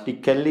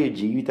ප්ලාස්ටික් කැල්ලේ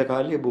ජීවිත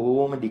කාලය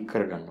බොහෝම දික්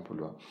කරගන්න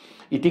පුළුවන්.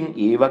 ඉතින්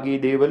ඒ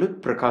වගේ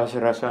දේවලුත් ප්‍රකාශ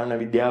රසායන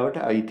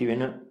විද්‍යාවට අයිති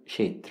වෙන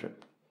ක්ෂේත්‍ර.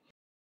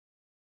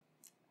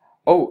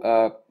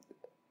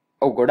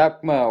 ඔව්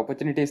ගොඩක්ම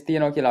ඔපචුනිටිස්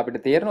තියෙනවා කියලා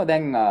අපිට තේරෙනවා.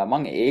 දැන්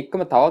මම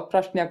ඒකම තවත්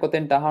ප්‍රශ්නයක්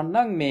ඔතෙන්ට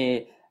අහන්නම්. මේ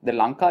ද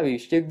ලංකාවේ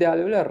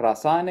විශ්වවිද්‍යාලවල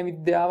රසායන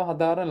විද්‍යාව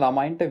හදාරන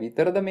ළමයින්ට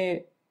විතරද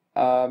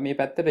මේ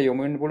පැත්තට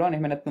යොමු වෙන්න පුළුවන්?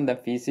 එහෙම නැත්නම්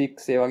දැන්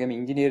ෆිසික්ස් ඒ වගේම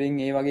ඉංජිනේරින්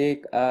ඒ වගේ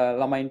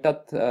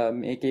ළමයින්ටත්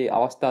මේකේ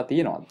අවස්ථා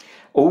තියෙනවද?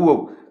 ඔව්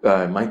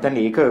මම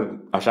හිතන්නේ ඒක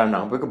අශාන්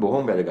අහපු එක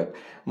බොහොම වැදගත්.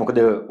 මොකද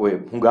ඔය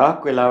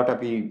හුඟක් වෙලාවට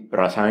අපි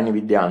රසායන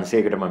විද්‍යා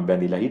අංශයකට මම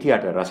බැඳිලා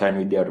හිටියට රසායන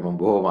විද්‍යාවට මම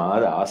බොහොම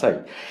ආසයි.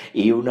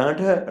 ඒ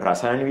වුණාට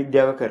රසායන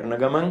විද්‍යාව කරන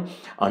ගමන්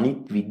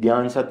අනිත්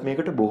විද්‍යාංශත්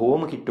මේකට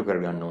බොහොම කිට්ටු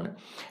කරගන්න ඕන.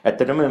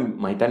 ඇත්තටම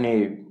මම හිතන්නේ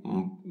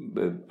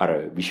අර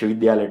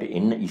විශ්වවිද්‍යාලයට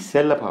එන්න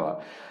ඉස්සෙල්ලා පවා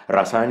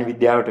රසායන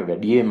විද්‍යාවට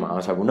වැඩියෙන්ම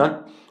ආස වුණත්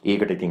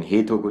ඒකට ඉතින්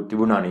හේතුවකුත්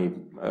තිබුණානේ.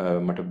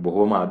 මට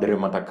බොහොම ආදරෙන්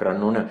මතක්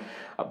කරන්න ඕන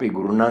අපේ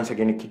ගුරුනාංශ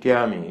කෙනෙක්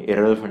හිටියා මේ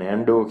එරල්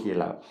ෆර්නෑන්ඩෝ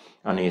කියලා.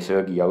 අනේ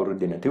සර් ගිය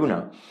අවුරුද්දේ නැති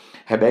වුණා.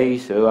 හැබැයි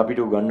සර් අපිට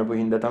උගන්වපු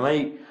හින්දා තමයි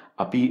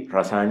අපි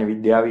රසායන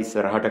විද්‍යාව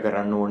ඉස්සරහට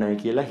කරන්න ඕනයි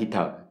කියලා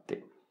හිතාගත්තේ.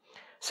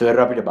 සර්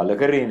අපිට බල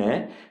කරේ නෑ.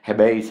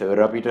 හැබැයි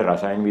සර් අපිට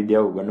රසායන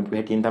විද්‍යාව උගන්වපු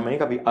හැටියෙන් තමයි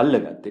අපි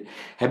අල්ලගත්තේ.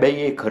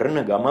 හැබැයි ඒ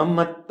කරන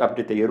ගමන්මත්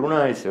අපිට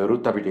තේරුණා ඒ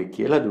සර්ුත් අපිට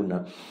කියලා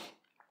දුන්නා.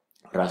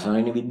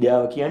 රසායන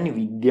විද්‍යාව කියන්නේ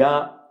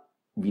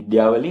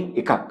විද්‍යාවලින්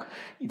එකක්.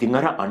 ඉතින්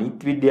අර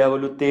අනිත්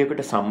විද්‍යාවලුත්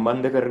ඒකට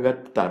සම්බන්ධ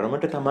කරගත්ත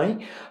තරමට තමයි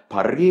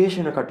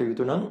පර්යේෂණ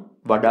කටයුතු නම්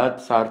වඩාත්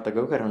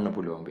සාර්ථකව කරන්න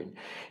පුළුවන් වෙන්නේ.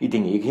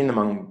 ඉතින් ඒකින්ද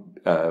මම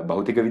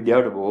භෞතික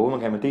විද්‍යාවට බොහොම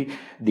කැමතියි.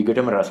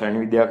 දිගටම රසායන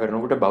විද්‍යාව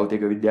කරනකොට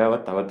භෞතික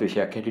විද්‍යාවත් තවත්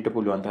විෂයක් හැටියට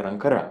පුළුවන් තරම්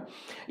කරා.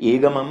 ඒ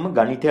ගමන්ම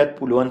ගණිතයත්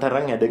පුළුවන්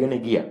තරම් ඇදගෙන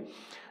ගියා.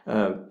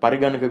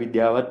 පරිගණක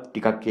විද්‍යාවත්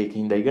ටිකක්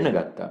ඒකින්ද ඉගෙන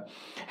ගත්තා.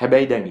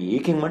 හැබැයි දැන්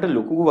ඒකෙන් මට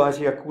ලොකු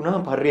වාසියක් වුණා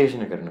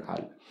පර්යේෂණ කරන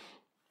කාලේ.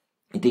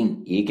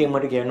 ඉතින් ඒකෙන්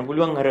මට කියන්න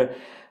පුළුවන් අර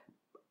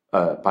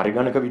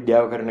පරිගණක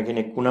විද්‍යාව කරන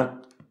කෙනෙක් වුණත්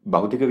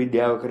භෞතික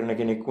විද්‍යාව කරන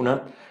කෙනෙක්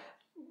වුණත්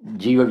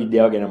ජීව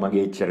විද්‍යාව ගැන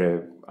මගේ එච්චර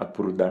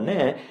අත්පුරුද්දක්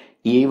නැහැ.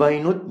 ඒ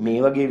වයින්ොත්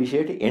මේ වගේ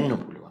විෂයකට එන්න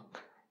පුළුවන්.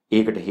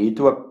 ඒකට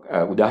හේතුවක්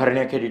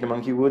උදාහරණයක් හැටියට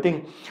මම කිව්වොත්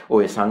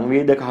ඔය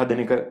සංවේදක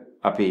හදන එක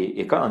අපේ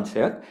එක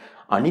අංශයක්.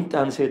 අනිත්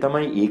අංශය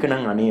තමයි ඒක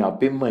නම් අනේ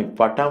අපෙන්ම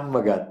පටන්ම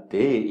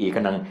ගත්තේ. ඒක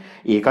නම්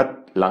ඒකත්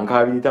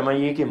ලංකාවේදී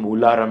තමයි ඒකේ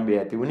මූලාරම්භය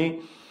ඇති වුණේ.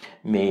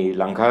 මේ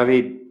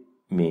ලංකාවේ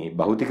මේ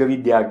භෞතික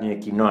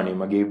විද්‍යාඥයෙක් ඉන්නවනේ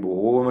මගේ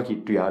බොහොම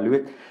කිට්ටු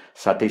යාළුවෙක්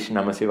සතීෂ්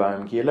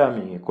නමසේවායම් කියලා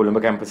මේ කොළඹ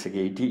කැම්පස්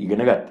එකේ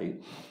ඉගෙන ගත්තේ.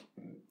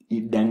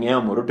 දැන්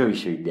එයා මොරටු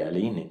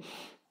විශ්වවිද්‍යාලේ ඉන්නේ.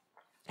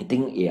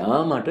 ඉතින් එයා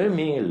මට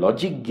මේ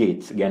ලොජික්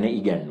ගේට්ස් ගැන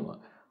ඉගැන්නුවා.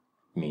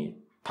 මේ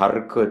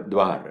තර්ක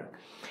ద్వාර.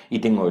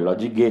 ඉතින් ওই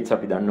ලොජික් ගේට්ස්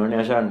අපි දන්නවනේ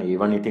අශාන්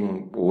ඒවන් ඉතින්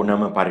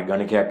ඕනම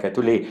පරිගණකයක්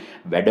ඇතුලේ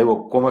වැඩ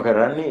ඔක්කොම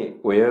කරන්නේ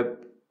ඔය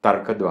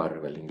තර්ක ద్వාර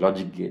වලින්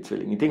ලොජික් ගේට්ස්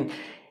වලින්. ඉතින්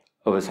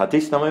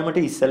සතීෂ් තමයි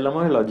මට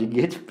ඉස්සෙල්ලාම ලොජික්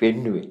ගේට්ස්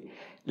පෙන්නුවේ.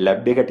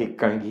 ලැබ් එකට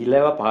එක්කන් ගිහිල්ලා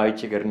ඒවා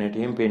පාවිච්චි කරන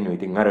හැටියෙන් පෙන්වුවා.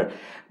 ඉතින් අර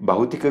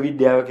භෞතික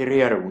විද්‍යාව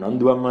කෙරේ අර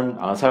උනන්දුවක් මන්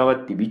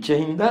ආසාවක් තිබිච්ච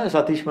හින්දා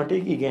සතීෂ් මට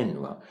ඒක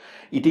ඉගෙනුවා.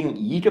 ඉතින්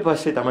ඊට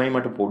පස්සේ තමයි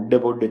මට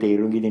පොඩ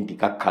තේරුම් ගිහින්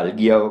ටිකක් කල්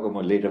ගියාවක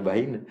මොල්ලේට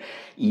බහින්න.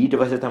 ඊට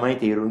පස්සේ තමයි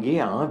තේරුම්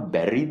ගියේ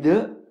බැරිද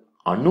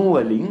අණු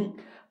වලින්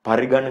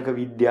පරිගණක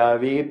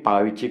විද්‍යාවේ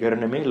පාවිච්චි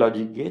කරන මේ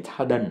ලොජික් ගේට්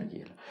හදන්න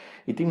කියලා.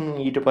 ඉතින්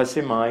ඊට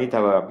පස්සේ මායි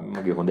තව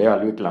මගේ හොඳ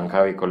යාළුවෙක්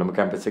ලංකාවේ කොළඹ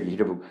කැම්පස් එකේ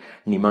හිටපු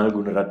නිමල්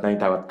ගුණරත්නයි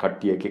තවත්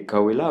කට්ටියක් එක්ක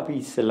වෙලා අපි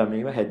ඉස්සෙල්ලා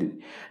මේවා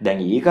හැදුවේ. දැන්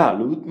ඒක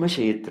අලුත්ම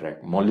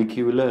ක්ෂේත්‍රයක්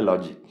මොලිකියුලර්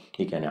ලොජික්.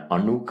 ඒ කියන්නේ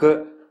අණුක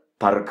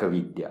තර්ක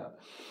විද්‍යාව.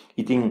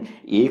 ඉතින්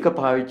ඒක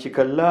පාවිච්චි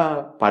කළා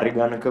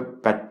පරිගණක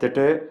පැත්තට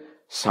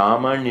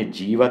සාමාන්‍ය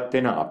ජීවත්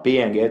වෙන අපේ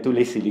ඇඟ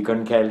ඇතුලේ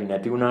සිලිකන් කැලි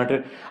නැති වුණාට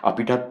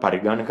අපිටත්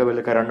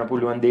පරිගණකවල කරන්න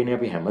පුළුවන් දේනේ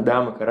අපි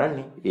හැමදාම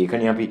කරන්නේ.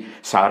 ඒකනේ අපි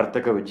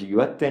සාර්ථකව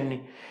ජීවත්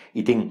වෙන්නේ.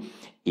 ඉතින්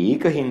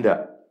ඒක හින්දා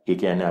ඒ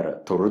කියන්නේ අර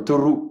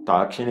තොරතුරු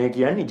තාක්ෂණය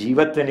කියන්නේ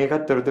ජීවත් වෙන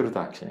එකත් තොරතුරු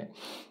තාක්ෂණය.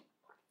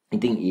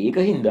 ඉතින් ඒක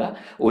හින්දා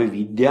ওই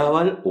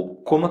විද්‍යාවල්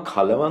ඔක්කොම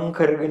කලවම්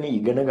කරගෙන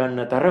ඉගෙන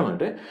ගන්න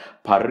තරමට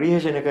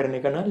පරිශ්‍රණය කරන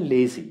එක නම්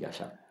ලේසි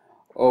යශා.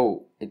 ඔව්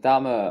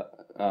ඊටාම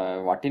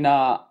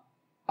වටිනා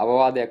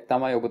අවවාදයක්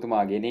තමයි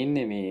ඔබතුමා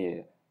ගෙනින්නේ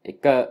මේ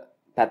එක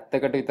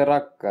පැත්තකට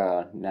විතරක්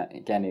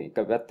කියන්නේ එක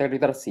පැත්තකට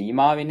විතර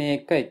සීමා වෙන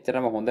එක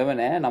එච්චරම හොඳම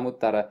නෑ.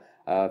 නමුත් අර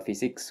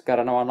ෆිසික්ස්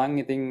කරනවා නම්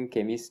ඉතින්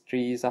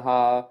කෙමිස්ට්‍රි සහ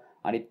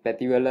අනිත්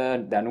පැතිවල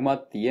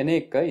දැනුමක් තියෙන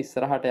එක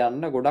ඉස්සරහට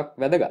යන්න ගොඩක්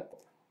වැදගත්.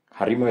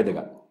 හරිම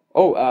වැදගත්.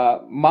 ඔව්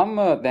මම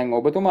දැන්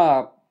ඔබතුමා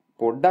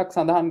පොඩ්ඩක්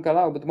සඳහන්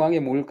කළා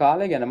ඔබතුමාගේ මුල්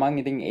කාලය ගැන.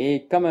 මම ඉතින් ඒ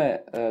එකම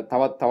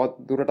තවත්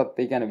දුරටත්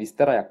ඒ කියන්නේ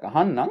විස්තරයක්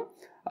අහන්නම්.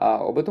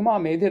 ඔබතුමා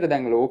මේ විදිහට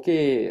දැන්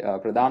ලෝකේ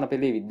ප්‍රධාන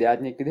පෙළේ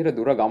විද්‍යාඥයෙක් විදිහට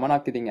දුර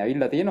ගමනක් ඉතින්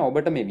ඇවිල්ලා තියෙනවා.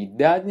 ඔබට මේ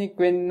විද්‍යාඥයෙක්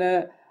වෙන්න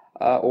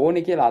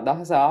ඕනේ කියලා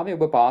අදහස ආවේ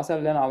ඔබ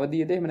පාසල් යන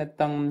අවධියේද එහෙම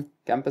නැත්නම්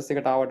කැම්පස්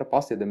එකට ආවට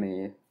පස්සේද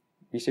මේ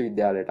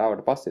විශ්වවිද්‍යාලයට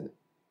ආවට පස්සේද?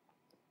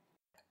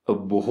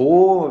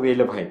 බොහෝ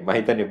වෙලපහින් මම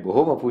හිතන්නේ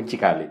බොහොම පුංචි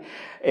කාලේ.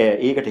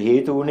 ඒකට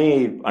හේතු වුණේ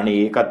අනේ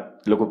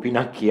ඒකත් ලොකු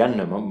පිනක්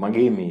කියන්න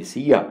මගේ මේ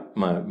සීයා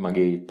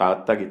මගේ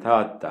තාත්තගේ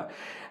තාත්තා.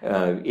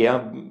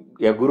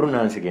 එයා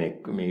ගුරුනාංශ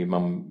කෙනෙක්. මේ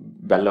මම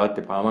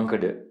බැල්ලවත්තේ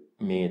පාමංකඩ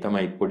මේ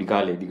තමයි පොඩි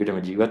කාලේ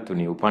දිගටම ජීවත්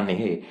වුණේ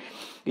උපන්නේ.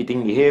 ඉතින්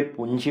එහෙ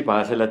පුංචි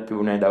පාසලක්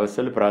තිබුණා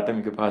දවස්වල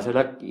ප්‍රාථමික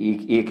පාසලක්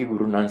ඒකේ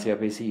ගුරුනාංශය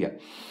අපේ සීයා.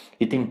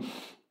 ඉතින්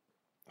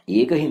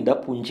ඒක හින්දා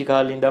පුංචි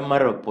කාලේ ඉඳන්ම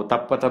අර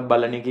පොතක්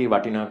බලන එකේ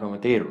වටිනාකම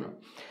තේරුණා.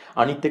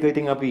 අනිත් එක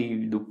ඉතින් අපි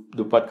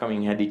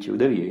දුප්පත්කමින් හැදිච්ච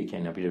උදවිය. ඒ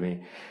කියන්නේ අපිට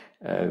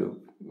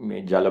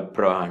මේ ජල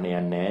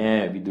ප්‍රවාහනයක්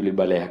නැහැ, විදුලි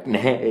බලයක්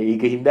නැහැ.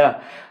 ඒක හින්දා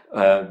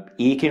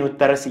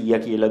ඒකෙනුත් අර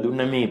 100 කියලා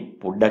දුන්න මේ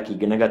පොඩ්ඩක්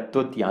ඉගෙන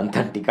ගත්තොත්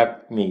යන්තම් ටිකක්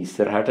මේ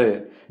ඉස්සරහට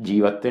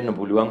ජීවත් වෙන්න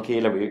පුළුවන්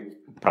කියලා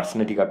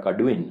ප්‍රශ්න ටිකක්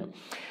අඩු වෙන්න.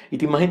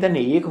 ඉතින් මම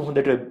හිතන්නේ ඒක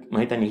හොඳට මම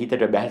හිතන්නේ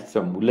හිතට බැස්ස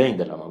මුල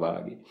ඉඳලම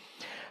වාගේ.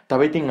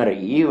 තව ඉතින් අර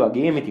ඒ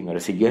වගේම ඉතින් අර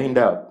 100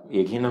 හින්දා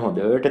ඒකින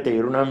හොඳට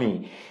තේරුණා මේ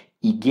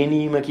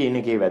ඉගෙනීම කියන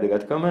එකේ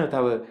වැදගත්කම.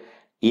 තව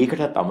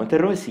ඒකටත්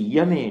අමතරව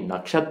 100 මේ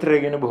නක්ෂත්‍රය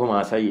ගැන බොහොම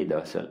ආසයි ඒ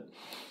දවස්වල.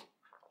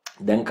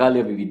 දැන්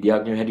කාලේ අපි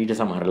විද්‍යාඥයෝ හැටියට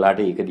සමහරලාට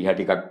ඒක දිහා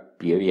ටිකක්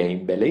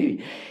පියවියෙන් බැලෙවි.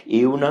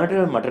 ඒ වුණාට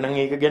මට නම්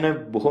ඒක ගැන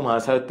බොහොම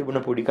ආසාවක්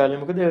තිබුණා පොඩි කාලේ.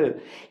 මොකද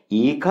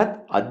ඒකත්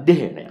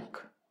අධ්‍යයනයක්.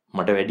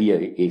 මට වැඩි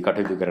ඒ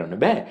කටයුතු කරන්න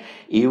බෑ.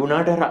 ඒ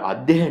වුණාට අර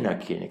අධ්‍යයනයක්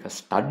කියන එක,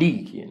 ස්ටඩි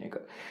කියන එක.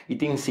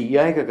 ඉතින්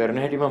 100 එක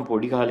කරන හැටි මම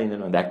පොඩි කාලේ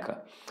ඉඳන් දැක්කා.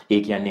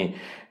 ඒ කියන්නේ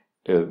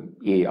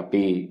ඒ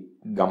අපේ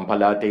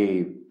ගම්පලාතේ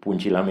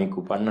පුංචි ළමෙක්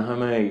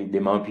උපන්නාම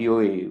දෙමාපියෝ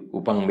ඒ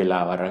උපන්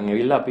වෙලාව අරන්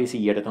ඇවිල්ලා අපේ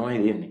 100ට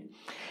තමයි දෙන්නේ.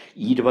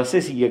 ඊට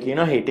පස්සේ 100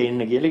 කියනවා හෙට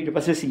එන්න කියලා. ඊට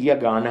පස්සේ 100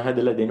 ගාන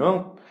හදලා දෙනවා.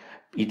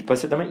 ඊට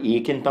පස්සේ තමයි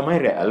ඒකෙන්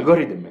තමයි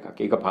ඇල්ගොරිතම් එකක්.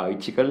 ඒක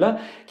පාවිච්චි කරලා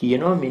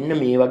කියනවා මෙන්න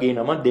මේ වගේ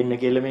නමක් දෙන්න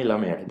කියලා මේ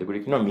ළමයාට. එතකොට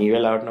කියනවා මේ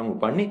වෙලාවට නම්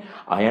උපන්නේ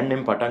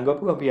අයන්ෙන් පටන්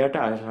ගපු අපි යාට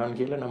ආශාන්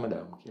කියලා නම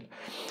දාමු කියලා.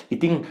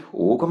 ඉතින්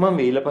ඕක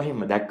මම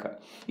වේලපහින්ම දැක්කා.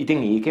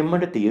 ඉතින් ඒකෙන්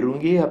මට තේරුම්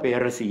ගියේ අපේ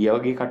අර 100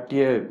 වගේ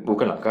කට්ටිය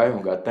ඕක ලංකාවේ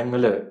හුඟක්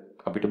තැන්වල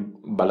අපිට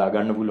බලා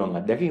ගන්න පුළුවන්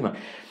අත්දැකීම.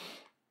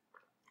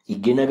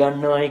 ඉගෙන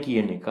ගන්නවයි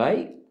කියන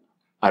එකයි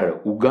අර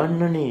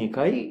උගන්නන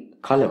එකයි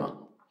කලවම්.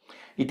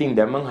 ඉතින්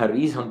දැන් මං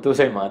හරි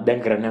සන්තෝෂයි මාත්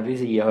දැන් කරන්න අපි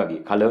 100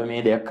 වගේ කලව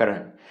මේ දෙයක්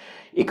කරන්න.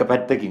 එක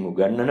පැත්තකින්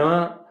උගන්නනවා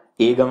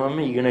ඒ ගමන්ම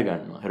ඉගෙන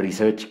ගන්නවා.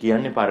 රිසර්ච්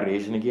කියන්නේ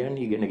පර්යේෂණ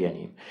කියන්නේ ඉගෙන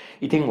ගැනීම.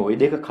 ඉතින් ওই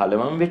දෙක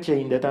කලවම් වෙච්ච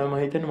හින්දා තමයි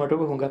මම හිතන්නේ මට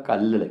ඔක හුඟක්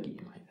අල්ලලා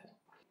කියනවා.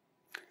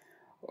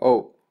 ඔව්.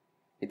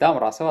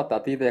 ඊටම රසවත්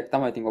අතීතයක්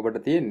තමයි ඉතින්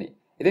ඔබට තියෙන්නේ.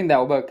 ඉතින්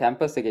දැන් ඔබ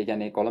කැම්පස් එකේ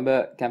කියන්නේ කොළඹ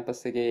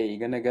කැම්පස් එකේ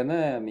ඉගෙනගෙන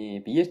මේ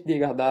PhD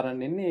එක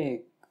හදාරන්න ඉන්නේ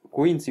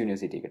ක්වීන්ස්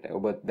යුනිවර්සිටි එකට.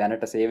 ඔබ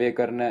දැනට සේවය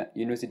කරන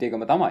යුනිවර්සිටි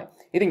එකම තමයි.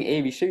 ඉතින් ඒ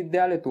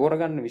විශ්වවිද්‍යාලය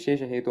තෝරගන්න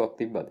විශේෂ හේතුවක්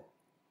තිබ්බද?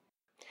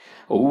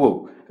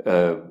 ඔව්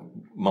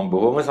මම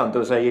බොහොම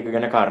සන්තෝෂයි ඒක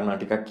ගැන කාරණා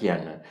ටිකක්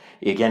කියන්න.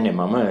 ඒ කියන්නේ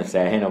මම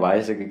සෑහෙන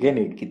වයසක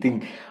කෙනෙක්.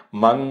 ඉතින්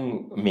මං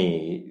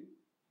මේ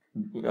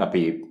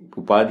අපේ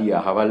උපාධිය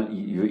අහවල්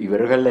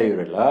ඉවර කරලා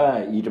ඉවරලා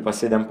ඊට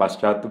පස්සේ දැන්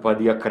පශ්චාත්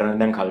උපාධියක් කරන්න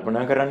දැන්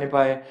කල්පනා කරන්න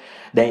එපාය.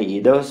 දැන්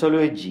ඒ දවස්වල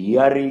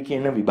GRE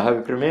කියන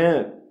විභාග ක්‍රමය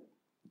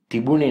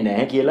තිබුණේ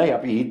නැහැ කියලායි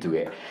අපි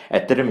හිතුවේ.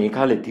 ඇත්තට මේ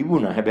කාලේ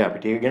තිබුණා. හැබැයි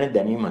අපිට ඒක ගැන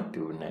දැනීමක්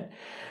තිබුණේ නැහැ.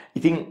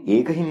 ඉතින්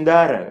ඒක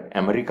හින්දා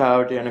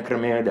ඇමරිකාවට යන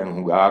ක්‍රමය දැන්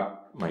හුඟක්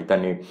මම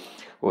හිතන්නේ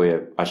ඔය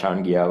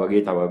අශාන් ගියා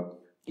වගේ තව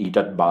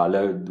ඊටත් බාල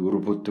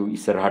දුරුපුත්තු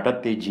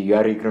ඉස්සරහටත් ඒ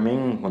GRE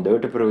ක්‍රමෙන්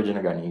හොඳට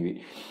ප්‍රයෝජන ගනීවි.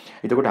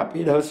 එතකොට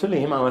අපේ දවස්වල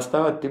එහෙම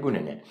අවස්ථාවක්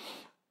තිබුණේ නැහැ.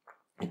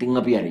 ඉතින්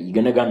අපි අර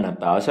ඉගෙන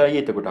ගන්නත් ආසයි.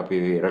 එතකොට අපි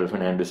රල්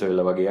ෆර්නෑන්ඩස්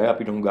වල වගේ අය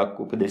අපිට හුඟක්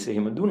උපදෙස්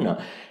එහෙම දුන්නා.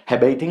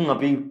 හැබැයි ඉතින්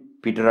අපි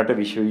පිටරට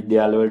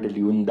විශ්වවිද්‍යාල වලට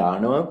ලියුම්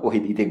දානවා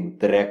කොහෙද ඉතින්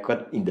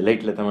උත්තරයක්වත් ඉඳලා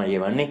ඉట్లా තමයි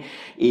එවන්නේ.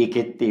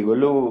 ඒකෙත්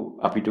ඒගොල්ලෝ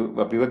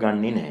අපිව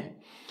ගන්නෙ නැහැ.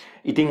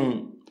 ඉතින්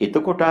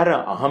එතකොට අර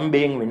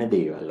අහම්බයෙන් වෙන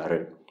දේවල් අර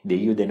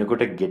දෙයියෝ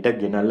දෙනකොට ගෙට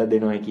ගෙනල්ලා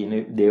දෙනවා කියන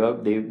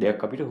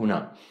දෙයක් අපිට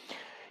වුණා.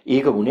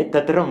 ඒක වුණෙත්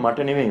අතර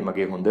මට නෙමෙයි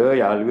මගේ හොඳ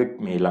යාළුවෙක්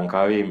මේ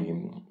ලංකාවේ මේ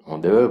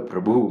හොඳ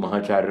ප්‍රභූ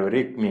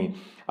මහාචාර්යවරයෙක් මේ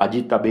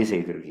අජිත්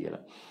අබේසේකර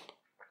කියලා.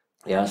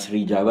 එයා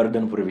ශ්‍රී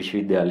ජයවර්ධනපුර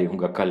විශ්වවිද්‍යාලයේ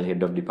හුඟක් කල්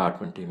හෙඩ් ඔෆ්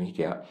ඩිපාර්ට්මන්ට් එකේ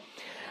හිටියා.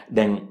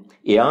 දැන්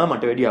එයා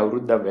මට වැඩි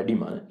අවුරුද්දක්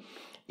වැඩිමල්.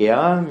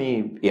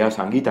 එයා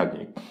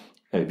සංගීතඥයෙක්.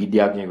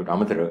 විද්‍යාඥයෙකුට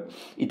අමතරව.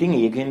 ඉතින්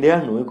ඒකෙන්ද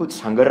එයා නොයෙකුත්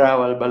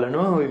සංගරාවල්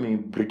බලනවා. ඔය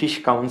මේ බ්‍රිටිෂ්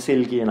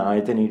කවුන්සිල් කියන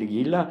ආයතනයට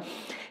ගිහිල්ලා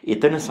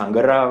එතන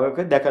සංගරාවක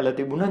දැකලා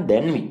තිබුණා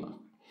දැන්වීම.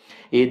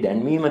 ඒ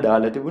දැන්වීම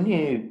දාලා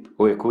තිබුණේ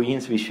ඔය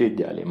ක්වීන්ස්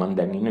විශ්වවිද්‍යාලයේ. මම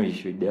දැන් ඉන්න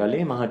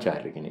විශ්වවිද්‍යාලයේ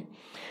මහාචාර්ය කෙනෙක්.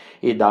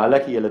 ඒ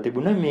දාලා කියලා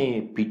තිබුණා මේ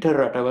පිට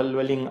රටවල්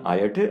වලින්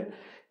අයට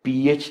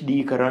PhD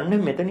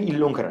කරන්න මෙතන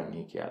ඉල්ලුම්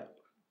කරන්නයි කියලා.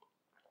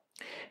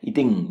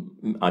 ඉතින්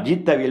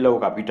අජිත් ඇවිල්ලා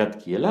ඔක අපිටත්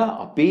කියලා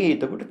අපේ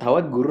එතකොට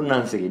තවත්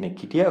ගුරුනාංශ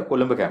කෙනෙක් හිටියා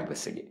කොළඹ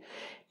කැම්පස් එකේ.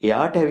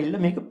 එයාට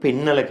ඇවිල්ලා මේක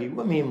පෙන්නලා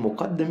කිව්වා මේ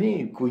මොකද්ද මේ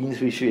ක්වීන්ස්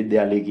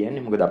විශ්වවිද්‍යාලය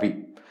කියන්නේ? මොකද අපි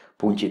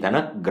පුංචි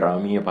තැනක්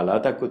ග්‍රාමීය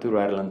පළාතක් උතුරු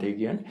අයර්ලන්තයේ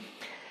කියන්නේ.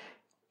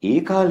 ඒ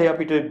කාලේ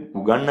අපිට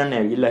උගන්වන්න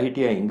ඇවිල්ලා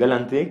හිටියා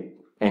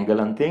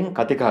එංගලන්තයෙන්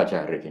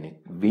කතිකාචාර්ය කෙනෙක්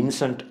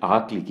වින්සන්ට්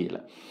ආක්ලි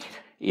කියලා.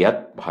 එයත්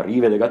හරි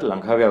වැදගත්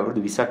ලංකාවේ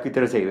අවුරුදු 20ක්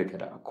විතර සේවය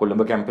කරා.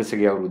 කොළඹ කැම්පස්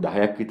එකේ අවුරුදු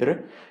 10ක් විතර,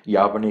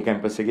 යාපනයේ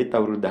කැම්පස් එකේත්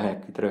අවුරුදු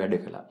 10ක් විතර වැඩ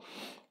කළා.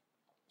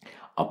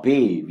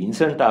 අපේ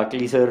වින්සන්ට්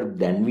ආක්ලි සර්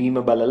දැන්වීම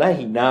බලලා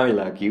hina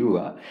වෙලා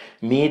කිව්වා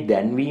මේ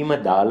දැන්වීම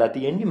දාලා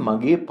තියෙන්නේ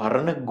මගේ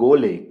පරණ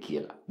ගෝලයෙක්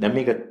කියලා. දැන්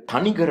මේක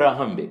තනිකර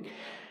අහම්බෙන්.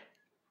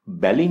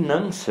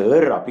 බැලින්නම්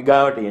සර් අපි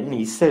ගාවට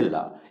එන්නේ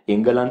ඉස්සෙල්ලා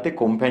එංගලන්තේ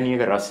කොම්පැනි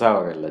එක රස්සාව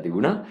කරලා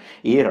තිබුණා.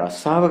 ඒ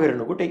රස්සාව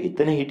කරනකොට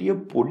එතන හිටිය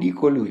පොඩි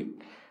කොළුවෙක්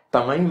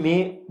තමයි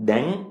මේ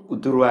දැන්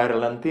උතුරු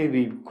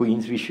අයර්ලන්තයේ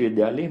ක්වීන්ස්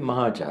විශ්වවිද්‍යාලයේ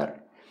මහාචාර්ය.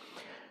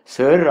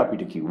 සර්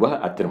අපිට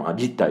කිව්වා අතරම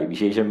අජිත්යි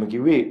විශේෂයෙන්ම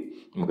කිව්වේ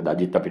මොකද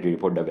අජිත් අපිට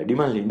පොඩ්ඩක්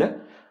වැඩිමල්ලින්ද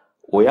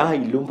ඔයා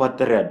ඉල්ලුම්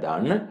පත්‍රයක්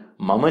දාන්න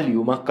මම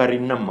ලියුමක්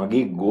අරින්නම්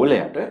මගේ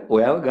ගෝලයට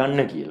ඔයාව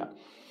ගන්න කියලා.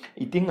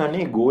 ඉතින්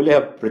අනේ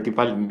ගෝලයා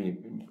ප්‍රතිඵල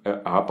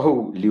ආපහු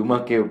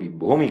ලියුමක් එවි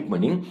බොහොම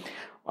ඉක්මනින්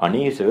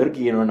අනේ සර්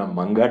කියනවා නම්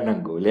මං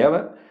ගන්නම් ගෝලයාව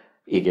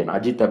ඒ කියන්නේ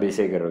අජිත්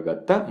අබේසේකරව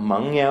ගත්තා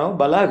මං එයාව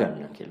බලා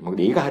ගන්න කියලා. මොකද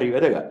ඒක හරි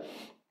වැදගත්.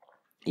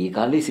 ඒ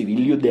කාලේ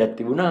සිවිල් යුද්ධයක්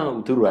තිබුණා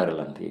උතුරු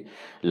අයර්ලන්තයේ.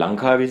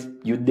 ලංකාවේ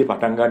යුද්ධේ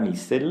පටන් ගන්න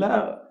ඉස්සෙල්ලා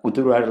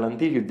උතුරු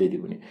අයර්ලන්තයේ යුද්ධය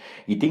තිබුණේ.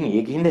 ඉතින්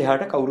ඒකින්ද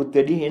එහාට කවුරුත්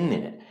වැඩි එන්නේ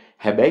නැහැ.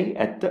 හැබැයි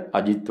ඇත්ත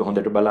අජිත්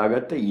හොඳට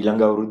බලාගත්ත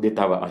ඊළඟ අවුරුද්දේ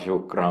තව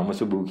අශෝක්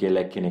රාමසුබු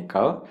කියලා කෙනෙක්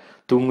ආවා.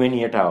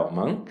 තුන්වෙනියට ආවා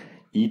මං.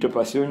 ඊට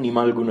පස්සේ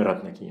නිමල්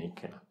ගුණරත්න කියන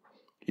කෙනා.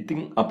 ඉතින්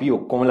අපි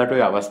ඔක්කොමලට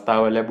ওই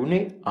අවස්ථාව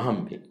ලැබුණේ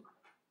අහම්බෙන්.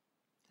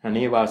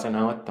 අනේ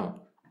වාසනාවක් තමයි.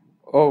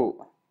 ඔව්.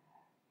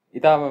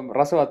 ඉතාම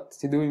රසවත්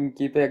සිදුවීම්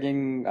කීපයකින්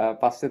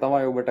පස්සේ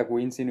තමයි ඔබට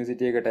ක්වීන්ස්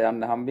යුනිවර්සිටි එකට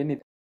යන්න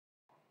හම්බෙන්නේ.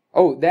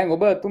 ඔව් දැන්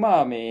ඔබතුමා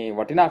මේ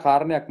වටිනා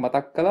කාරණයක්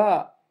මතක් කළා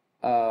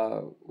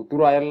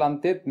උතුරු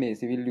අයර්ලන්තයේත් මේ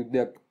සිවිල්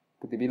යුද්ධයක්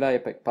තිබිලා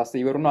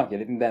පස්සේ ඉවරුණා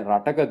කියලා. ඉතින් දැන්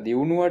රටක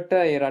දියුණුවට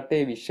ඒ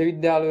රටේ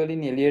විශ්වවිද්‍යාල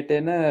වලින් එළියට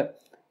එන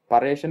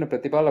පර්යේෂණ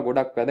ප්‍රතිඵල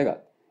ගොඩක් වැදගත්.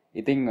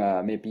 ඉතින්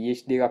මේ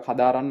PhD එකක්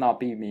හදාරන්න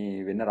අපි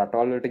මේ වෙන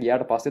රටවල් වලට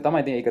ගියාට පස්සේ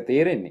තමයි ඉතින් ඒක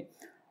තේරෙන්නේ.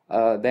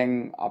 දැන්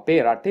අපේ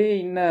රටේ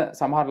ඉන්න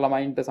සමහර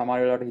ළමයින්ට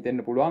සමහර වෙලාවට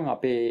හිතෙන්න පුළුවන්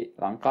අපේ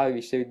ලංකාවේ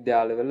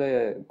විශ්වවිද්‍යාලවල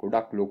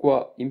ගොඩක් ලොකු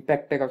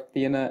ඉම්පැක්ට් එකක්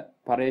තියෙන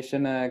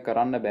පර්යේෂණ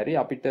කරන්න බැරි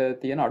අපිට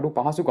තියෙන අඩු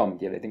පහසුකම්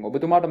කියලා. ඉතින්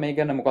ඔබතුමාට මේ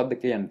ගැන මොකක්ද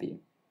කියන්න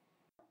තියෙන්නේ?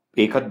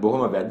 ඒකත්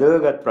බොහොම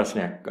වැදගත්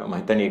ප්‍රශ්නයක්. මම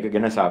හිතන්නේ ඒක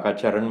ගැන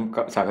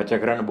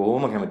සාකච්ඡා කරන්න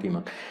බොහොම කැමතියි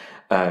මම.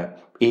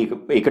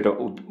 ඒකට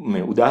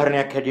මේ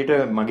උදාහරණයක්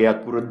හැටියට මගේ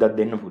අත්පුරුද්දක්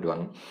දෙන්න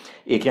පුළුවන්.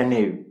 ඒ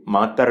කියන්නේ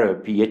මාතර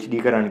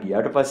PhD කරන්න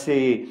ගියාට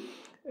පස්සේ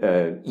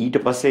ඊට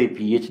පස්සේ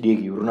PhD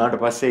එක ඉවරුණාට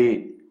පස්සේ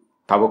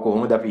තව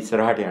කොහොමද අපි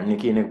ඉස්සරහට යන්නේ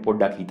කියන එක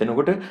පොඩ්ඩක්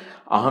හිතනකොට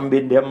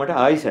අහම්බෙන් දෙයක් මට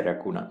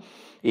ආයිසරයක් වුණා.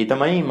 ඒ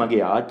තමයි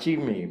මගේ ආච්චි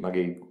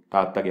මගේ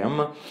තාත්තගේ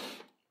අම්මා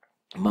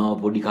මාව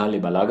පොඩි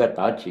කාලේ බලාගත්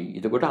ආච්චි.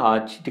 එතකොට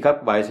ආච්චි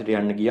ටිකක් වයසට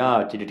යන්න ගියා.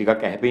 ආච්චිට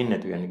ටිකක් ඇහැපෙන්නේ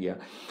නැතුව යන්න ගියා.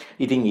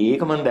 ඉතින්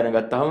ඒක මම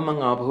දැනගත්තාම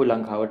මම ආපහු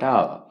ලංකාවට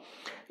ආවා.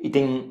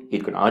 ඉතින්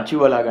ඒක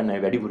ආච්චි බලා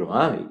ගන්නයි වැඩිපුරම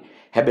ආවේ.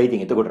 හැබැයි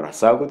ඉතින් එතකොට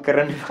රස්සාවකුත්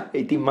කරන්න එපා.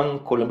 ඉතින් මම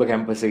කොළඹ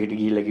කැම්පස් එකට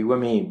ගිහිල්ලා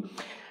කිව්වා මේ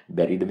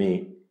බැරිද මේ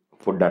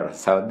පොඩ්ඩක්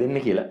රස්සාවක් දෙන්න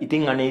කියලා.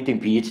 ඉතින් අනේ ඉතින්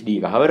PhD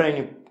එක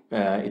හවරයිනේ.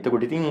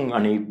 එතකොට ඉතින්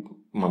අනේ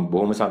මම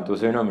බොහොම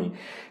සන්තෝෂ වෙනවා මේ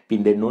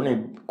පින් දෙන්න ඕනේ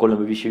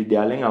කොළඹ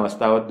විශ්වවිද්‍යාලයෙන්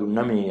අවස්ථාවක්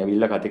දුන්නා මේ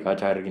ඇවිල්ලා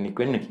කතිකාචාර්ය කෙනෙක්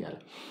වෙන්න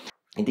කියලා.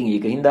 ඉතින්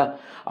ඒකින්ද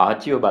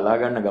ආච්චිව බලා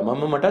ගන්න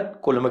ගමන්ම මටත්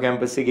කොළඹ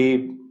කැම්පස් එකේ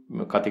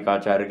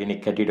කතිකාචාර්ය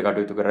කෙනෙක් හැටියට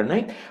කටයුතු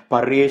කරන්නයි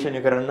පර්යේෂණ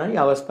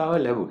කරන්නයි අවස්ථාව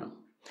ලැබුණා.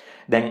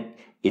 දැන්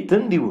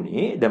එතනදී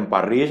උනේ දැන්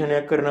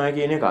පර්යේෂණයක් කරනවා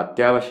කියන එක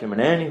අත්‍යවශ්‍යම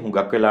නෑනේ.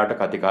 හුඟක් වෙලාවට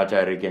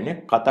කතිකාචාර්ය කියන්නේ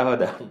කතාව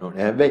දාන්න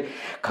ඕනේ. හැබැයි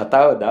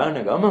කතාව දාන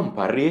ගමන්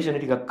පර්යේෂණ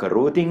ටිකක්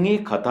කරෝතින් ඒ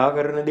කතා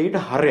කරන දෙයට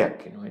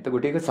හරයක් එනවා.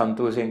 එතකොට ඒක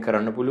සන්තෝෂයෙන්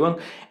කරන්න පුළුවන්.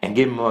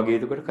 ඇඟෙන්ම වගේ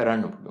එතකොට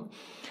කරන්න පුළුවන්.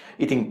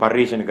 ඉතින්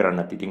පර්යේෂණ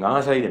කරන්නත් ඉතින්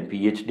ආසයි. දැන්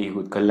PhD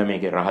එකකුත් කළා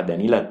මේකේ රහ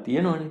දැනිලක්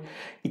තියෙනවනේ.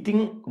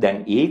 ඉතින් දැන්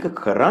ඒක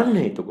කරන්න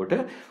එතකොට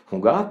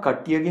හුඟා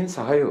කට්ටියගෙන්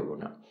සහයෝග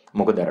වුණා.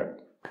 මොකද අර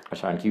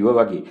අශාන් කිව්වා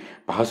වගේ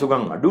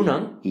පහසුකම් අඩු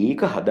නම්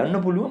ඒක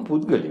හදන්න පුළුවන්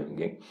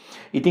පුද්ගලයන්ගෙන්.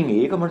 ඉතින්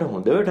ඒක මට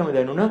හොඳටම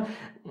දැනුණා.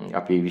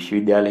 අපේ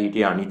විශ්වවිද්‍යාලේ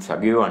හිටිය අනිත්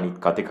සගයෝ අනිත්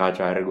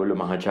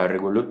කතිකාචාර්යගොල්ලෝ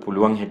මහාචාර්යගොල්ලොත්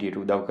පුළුවන්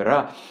හැටියට උදව්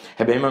කරා.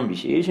 හැබැයි මම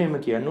විශේෂයෙන්ම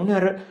කියන්න ඕනේ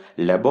අර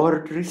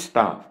ලැබොරටරි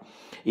ස්ටාෆ්.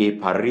 ඒ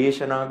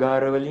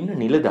පර්යේෂණාගාරවල ඉන්න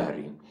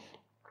නිලධාරීන්.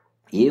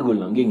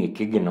 ඒගොල්ලන්ගෙන්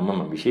එකෙක්ගේ නම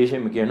මම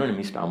විශේෂයෙන්ම කියනෝනේ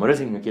මිස්ටර්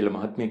අමරසිංහ කියලා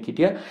මහත්මයෙක්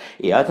හිටියා.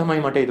 එයා තමයි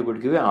මට එතකොට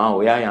කිව්වේ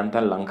ඔයා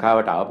යන්තම්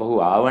ලංකාවට ආපහු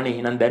ආවනේ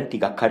එහෙනම් දැන්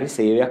ටිකක් හරි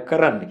සේවයක්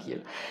කරන්න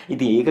කියලා.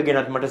 ඉතින් ඒක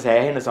ගැනත් මට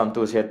සෑහෙන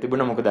සන්තෝෂයක්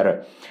තිබුණා. මොකද අර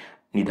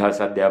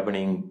නිදහස්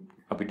අධ්‍යාපනයෙන්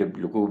අපිට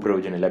ලොකු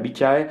ප්‍රයෝජන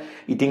ලැබිච්ච අය.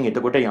 ඉතින්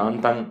එතකොට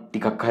යාන්තම්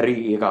ටිකක් හරි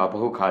ඒක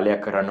ආපහු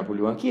කාලයක් කරන්න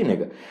පුළුවන් කියන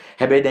එක.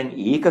 හැබැයි දැන්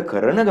ඒක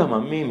කරන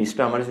ගමන් මේ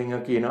මිස්ටර් අමරසිංහ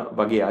කියන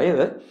වගේ අය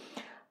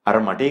අර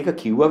මට ඒක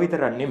කිව්වා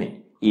විතරක් නෙමෙයි.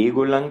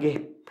 ඒගොල්ලන්ගේ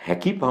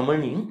හැකි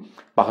පමණින්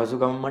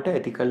පහසුකම් මට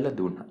ඇති කළා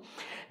දුන්නා.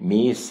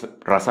 මේ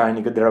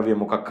රසායනික ද්‍රව්‍ය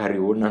මොකක් හරි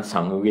ඕනනම්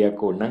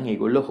සංයෝගයක් ඕනනම්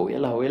ඒගොල්ලෝ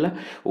හොයලා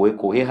ඔය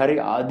කොහේ හරි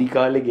ආදි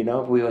කාලේ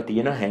ගෙනාවු ඒවා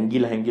තියෙන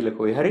හැංගිලා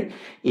කොහේ හරි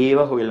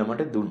ඒවා හොයලා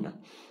මට දුන්නා.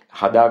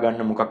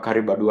 හදාගන්න මොකක්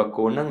හරි බඩුවක්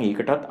ඕනනම්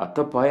ඒකටත්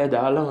අතපය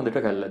දාලා හොඳට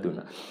කරලා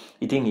දුන්නා.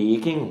 ඉතින්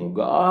ඒකෙන් හුඟක්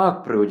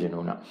ප්‍රයෝජන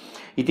වුණා.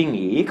 ඉතින්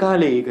ඒ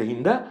කාලේ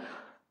ඒකින්ද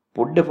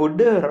පොඩ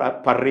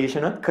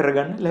පර්යේෂණත්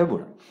කරගන්න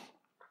ලැබුණා.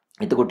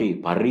 එතකොට මේ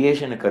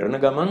පර්යේෂණ කරන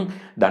ගමන්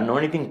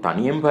දන්නවනේ ඉතින්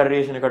තනියෙන්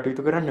පර්යේෂණ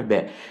කටයුතු කරන්න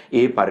බෑ.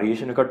 ඒ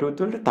පර්යේෂණ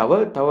කටයුතු වලට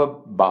තව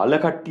බාල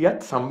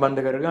කට්ටියත්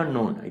සම්බන්ධ කරගන්න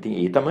ඕන. ඉතින්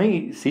ඒ තමයි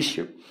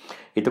ශිෂ්‍ය.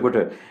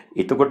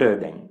 එතකොට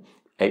දැන්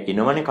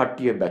එනවනේ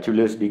කට්ටිය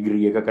බැචලර්ස්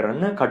ඩිග්‍රී එක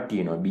කරන්න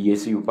කට්ටිය එනවා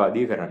BSc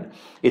උපාධිය කරන්න.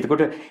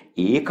 එතකොට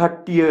ඒ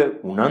කට්ටිය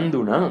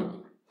උනන්දු නම්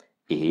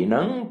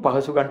එහෙනම්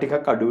පහසුකම්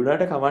ටිකක් අඩු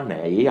වුණාට කවන්නේ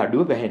නැහැ. ඒ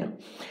අඩුව පැහැෙනවා.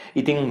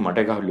 ඉතින්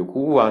මට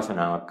ලොකු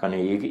වාසනාවක්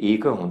අනේ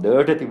ඒක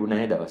හොඳට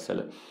තිබුණා ඒ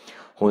දවස්වල.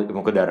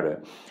 මොකද අර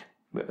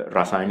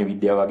රසායන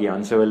විද්‍යාව වගේ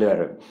අංශවල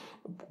අර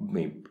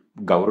මේ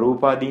ගෞරව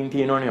උපාධීන්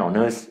තියෙනවනේ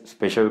ඔනර්ස්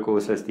ස්පෙෂල්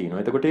කෝසස්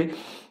තියෙනවා. එතකොට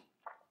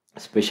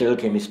ස්පෙෂල්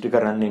කෙමිස්ට්‍රි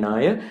කරන්න එන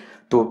අය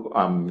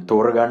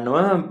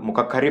තෝරගන්නවා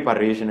මොකක් හරි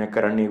පර්යේෂණයක්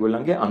කරන්න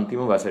ඒගොල්ලන්ගේ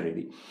අන්තිම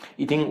වසරේදී.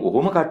 ඉතින්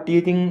ඔහොම කට්ටිය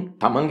ඉතින්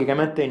තමන්ගේ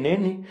කැමැත්තෙන්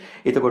එන්නේ.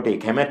 එතකොට ඒ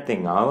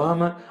කැමැත්තෙන්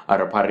ආවම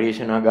අර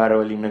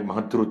පර්යේෂණාගාරවල ඉන්න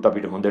මහතුරුත්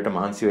අපිට හොඳට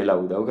මහන්සි වෙලා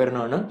උදව්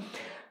කරනවා නම්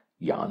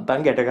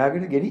යාන්තම්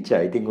ගැටගාගෙන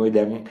ගෙනිච්චා. ඉතින් ඔය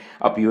දැන්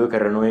අපි ඔය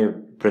කරන ඔය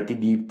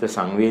ප්‍රතිදීප්ත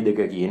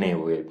සංවේදක කියන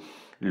ඔය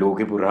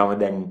ලෝකෙ පුරාම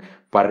දැන්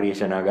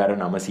පර්යේෂණාගාර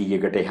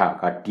 900කට එහා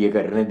කට්ටිය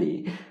කරන දේ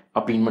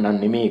අපින්ම නම්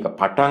නෙමෙයි ඒක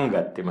පටන්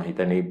ගත්තේ. මම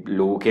හිතන්නේ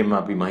ලෝකෙම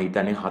අපි මම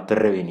හිතන්නේ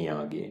 4 වෙනියා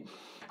වගේ.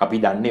 අපි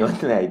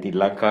දන්නේවත් නැහැ. ඉතින්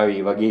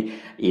ලංකාවේ වගේ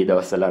ඒ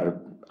දවස්වල අර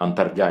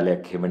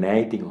අන්තර්ජාලයක් එහෙම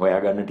නැහැ. ඉතින්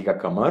හොයාගන්න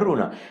ටිකක් අමාරු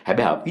වුණා.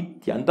 හැබැයි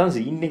අපිත් යන්තම්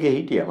සීන් එකේ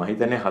හිටියා. මම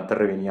හිතන්නේ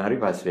 4 වෙනියා හරි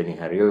 5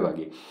 වෙනියා හරි ඔය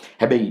වගේ.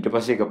 හැබැයි ඊට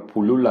පස්සේ ඒක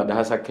පුළුල්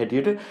අදහසක්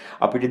හැටියට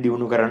අපිට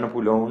දිනු කරන්න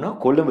පුළුවන් වුණා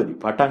කොළඹදී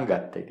පටන්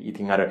ගත්තා.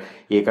 ඉතින් අර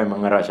ඒකයි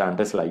මම අර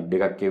ශාන්ත ස්ලයිඩ්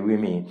එකක් කියුවේ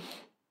මේ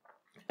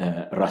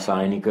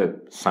රසායනික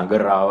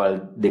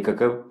සංගරාවල්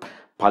දෙකක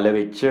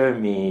පළවෙච්ච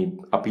මේ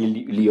අපි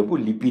ලියපු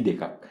ලිපි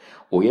දෙකක්.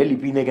 ඔය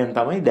ලිපි දෙකෙන්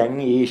තමයි දැන්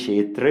මේ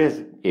ක්ෂේත්‍රය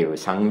ඒ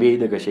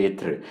සංවේදක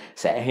ක්ෂේත්‍රය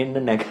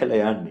සෑහෙන්න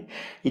නැගලා යන්නේ.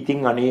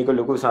 ඉතින් අනේක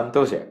ලොකු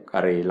සන්තෝෂයක්.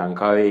 අර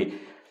ලංකාවේ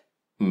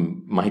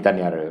මම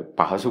හිතන්නේ අර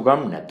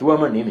පහසුකම්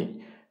නැතුවම නෙමෙයි.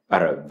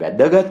 අර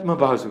වැදගත්ම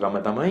පහසුකම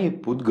තමයි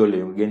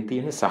පුද්ගලයන්ගෙන්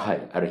තියෙන සහාය.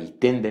 අර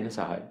හිතෙන් දෙන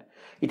සහාය.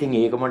 ඉතින්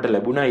ඒක මට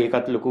ලැබුණා.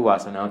 ඒකත් ලොකු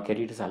වාසනාවක්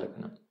හැටියට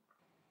සැලකනවා.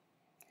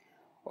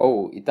 ඔව්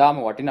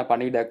ඊටාම වටිනා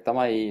පණිවිඩයක්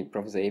තමයි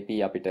ප්‍රොෆෙසර් AP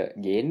අපිට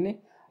ගේන්නේ.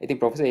 ඉතින්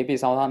ප්‍රොෆෙසර් AP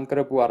සඳහන්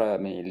කරපු අර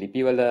මේ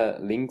ලිපිවල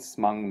ලින්ක්ස්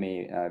මම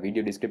මේ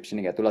වීඩියෝ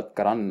ඩිස්ක්‍රිප්ෂන් එක ඇතුළත්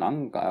කරන්නම්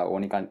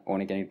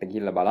ඕනි කෙනෙක්ට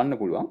ගිහිල්ලා බලන්න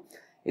පුළුවන්.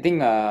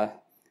 ඉතින්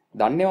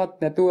දන්නේවත්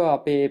නැතුව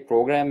අපේ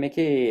ප්‍රෝග්‍රෑම්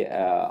එකේ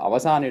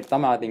අවසානයේ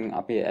තමයි ඉතින්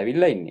අපි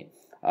ඇවිල්ලා ඉන්නේ.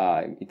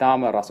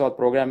 ඊටාම රසවත්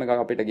ප්‍රෝග්‍රෑම්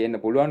එකක් අපිට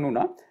ගේන්න පුළුවන්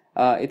වුණා.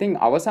 ඉතින්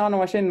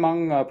අවසාන වශයෙන්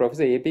මම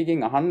ප්‍රොෆෙසර් AP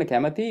ගෙන් අහන්න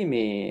කැමතියි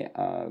මේ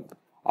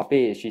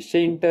අපේ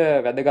ශිෂ්‍යයින්ට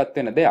වැදගත්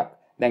වෙන දෙයක්.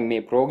 දැන්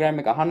මේ ප්‍රෝග්‍රෑම්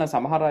එක අහන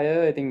සමහර අය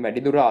ඉතින්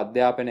වැඩිදුර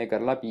අධ්‍යාපනය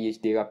කරලා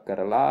PhD එකක්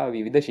කරලා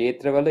විවිධ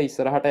ක්ෂේත්‍රවල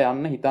ඉස්සරහට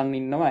යන්න හිතන්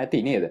ඉන්නවා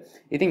ඇති නේද?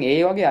 ඉතින්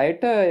ඒ වගේ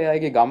අයට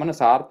එයාගේ ගමන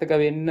සාර්ථක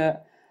වෙන්න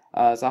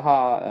සහ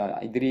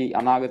ඉදිරි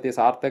අනාගතය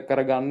සාර්ථක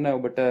කරගන්න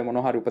ඔබට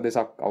මොන හරි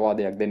උපදේශක්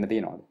අවවාදයක් දෙන්න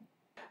තියෙනවද?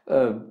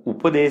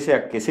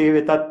 උපදේශයක් කෙසේ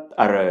වෙතත්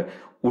අර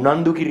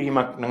උනන්දු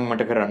කිරීමක් නම්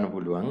මට කරන්න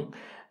පුළුවන්.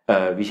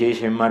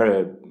 විශේෂයෙන්ම අර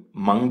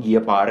මං ගිය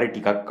පාරේ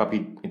ටිකක් අපි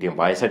ඉතින්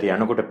වයසට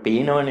යනකොට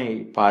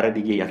පේනවනේ පාර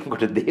දිගේ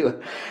යනකොට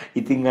දේව.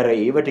 ඉතින් අර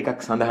ඒව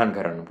ටිකක් සඳහන්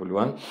කරන්න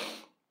පුළුවන්.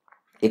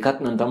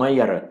 එකක් නම්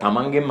තමයි අර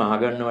තමන්ගෙන්ම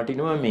අහගන්න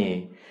වටිනවා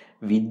මේ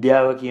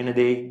විද්‍යාව කියන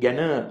දේ ගැන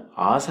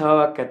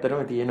ආසාවක්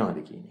ඇත්තටම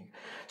තියෙනවද කියන එක.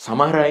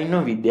 සමහර අය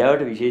ඉන්නවා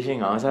විද්‍යාවට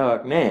විශේෂයෙන්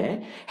ආසාවක් නැහැ.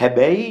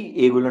 හැබැයි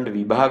ඒගොල්ලන්ට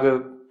විභාග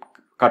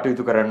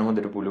කටයුතු කරන්න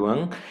හොඳට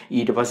පුළුවන්.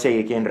 ඊට පස්සේ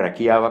ඒකෙන්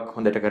රැකියාවක්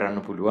හොඳට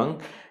කරන්න පුළුවන්.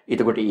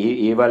 එතකොට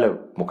ඒවල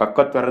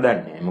මොකක්වත් වරදක්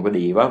නැහැ. මොකද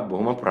ඒවා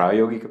බොහොම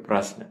ප්‍රායෝගික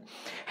ප්‍රශ්න.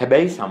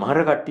 හැබැයි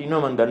සමහර කට්ටිය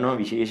ඉන්නවා මම දන්නවා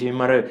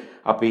විශේෂයෙන්ම අර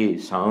අපේ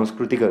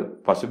සංස්කෘතික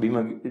පසුබිම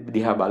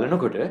දිහා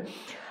බලනකොට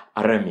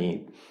අර මේ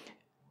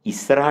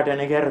ඉස්සරහට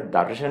යන එක අර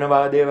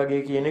දර්ශනවාදය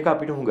වගේ කියන එක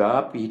අපිට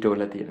හුඟා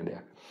පිටවල තියෙන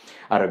දෙයක්.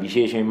 අර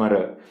විශේෂයෙන්ම අර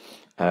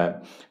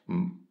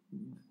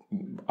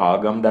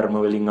ආගම් ධර්ම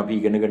වලින් අපි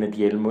ඉගෙනගෙන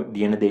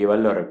තියෙන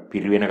දේවල් අර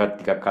පිරිවෙනකත්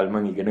ටිකක් කල්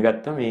මම ඉගෙන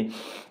ගත්තා මේ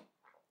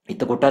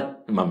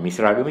එතකොටත් මම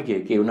මිශ්‍රාගම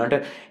කියුණාට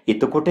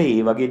එතකොට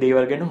ඒ වගේ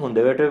දේවල් ගැන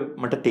හොඳට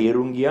මට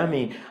තේරුම් ගියා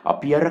මේ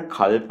අපි අර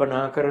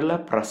කල්පනා කරලා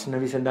ප්‍රශ්න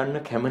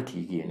විසඳන්න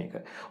කැමති කියන එක.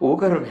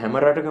 ඕක හැම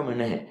රටකම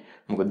නැහැ.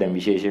 මොකද දැන්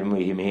විශේෂයෙන්ම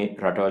මේ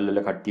රටවල්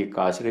වල කට්ටිය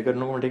ආශ්‍රය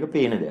කරනකොට ඒක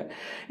පේන දෙයක්.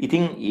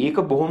 ඉතින්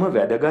ඒක බොහොම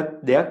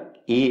වැදගත් දෙයක්.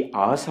 ඒ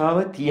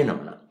ආසාව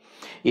තියෙනවා.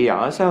 ඒ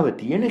ආසාව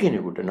තියෙන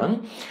කෙනෙකුට නම්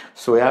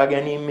සොයා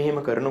ගැනීම මෙහෙම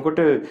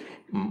කරනකොට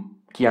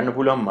කියන්න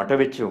පුළුවන් මට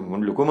වෙච්ච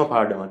ලොකුම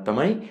පාඩමක්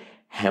තමයි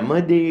හැම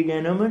දේ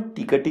ගැනම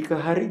ටික ටික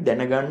හරි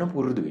දැනගන්න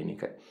පුරුදු වෙන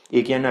එක.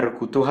 ඒ කියන්නේ අර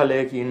කුතුහලය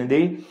කියන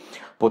දේ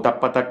පොතක්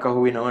පතක්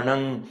අහු වෙනවා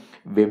නම්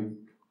වෙබ්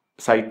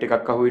සයිට්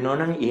එකක් අහු වෙනවා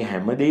නම් ඒ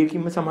හැම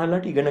දෙයකින්ම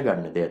සමහරවිට ඉගෙන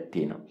ගන්න දෙයක්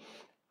තියෙනවා.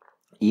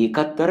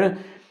 ඒකත් අර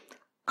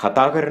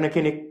කතා කරන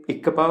කෙනෙක්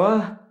එක්ක පවා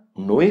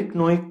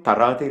නොඑක්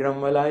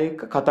තරාතිරම් වලා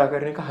එක්ක කතා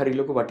කරන එක හරි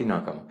ලොකු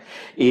වටිනාකම.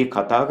 ඒ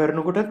කතා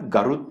කරනකොටත්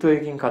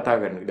ගරුත්වයකින් කතා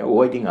කරන එක.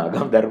 ඕවා ඉතින්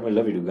ආගම් ධර්ම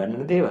වල විඩු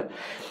ගන්න දේවල්.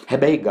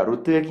 හැබැයි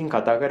ගරුත්වයකින්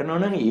කතා කරනවා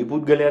නම් ඒ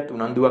පුද්ගලයාත්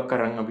උනන්දුවක්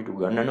අරන් අපිට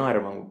උගන්වනවා. අර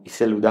මම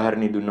ඉස්සෙල්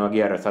උදාහරණයක් දුන්නා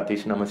වගේ අර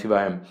සතීෂ්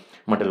නමසිවායම්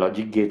මට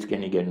ලොජික් ගේට්ස්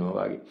කෙනෙක්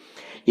ඉගෙනුවා වගේ.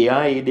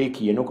 එයා ඒ දේ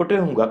කියනකොට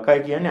හුඟක් අය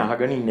කියන්නේ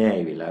අහගෙන ඉන්නේ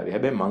නැහැ ඒ වෙලාවේ.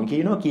 හැබැයි මං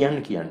කියනවා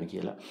කියන්න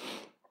කියලා.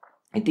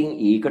 ඉතින්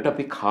ඒකට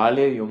අපි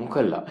කාලය යොමු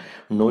කළා.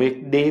 නොඑක්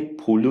දේ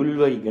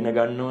පුළුල්ව ඉගෙන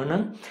ගන්නවා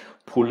නම්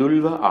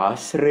පුළුල්ව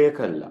ආශ්‍රය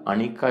කළා.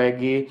 අනික්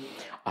අයගේ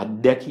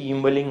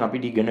අත්දැකීම් වලින්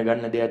අපිට ඉගෙන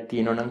ගන්න දෙයක්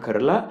තියෙනවා නම්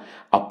කරලා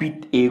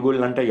අපිත්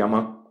ඒගොල්ලන්ට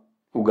යමක්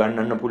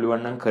උගන්වන්න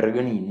පුළුවන් නම්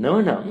කරගෙන ඉන්නව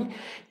නම්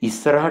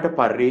ඉස්සරහට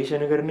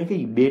පරිශ්‍රණ කරන එක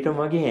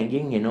ඉබේටම වගේ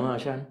ඇඟෙන් එනවා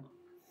ආශාන්.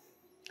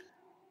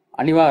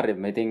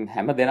 අනිවාර්යයෙන්ම ඉතින්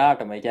හැම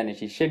දෙනාටම ඒ කියන්නේ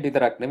ශිෂ්‍යෙක්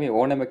විතරක් නෙමෙයි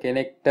ඕනම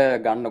කෙනෙක්ට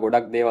ගන්න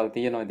ගොඩක් දේවල්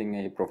තියෙනවා. ඉතින්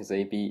මේ ප්‍රොෆෙසර්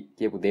EP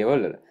කියපු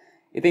දේවල් වල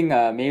ඉතින්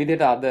මේ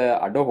විදිහට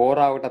අද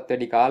හෝරාවටත්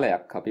වැඩි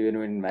කාලයක් අපි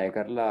වෙනුවෙන් වැය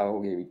කරලා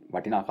ඔහුගේ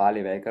වටිනා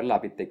කාලය වැය කරලා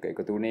අපිත් එක්ක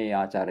එකතු වුණේ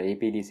ආචාර්ය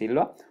APD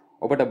සිල්වා.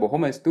 ඔබට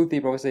බොහොම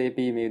ස්තුතියි ප්‍රොෆෙසර් AP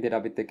මේ විදිහට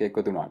අපිත් එක්ක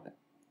එකතු වුණාට.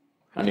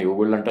 අනේ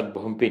ඕගොල්ලන්ටත්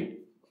බොහොම පිං.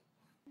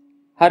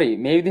 හරි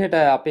මේ විදිහට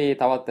අපේ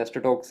තවත්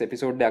Astro Talks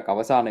එපිසෝඩ් එකක්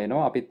අවසන්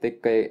වෙනවා. අපිත්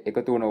එක්ක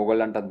එකතු වුණ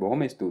ඕගොල්ලන්ටත්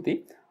බොහොම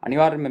ස්තුතියි.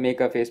 අනිවාර්යයෙන්ම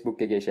මේක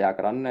Facebook එකේ share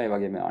කරන්න, ඒ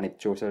වගේම අනිත්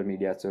social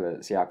medias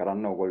වල share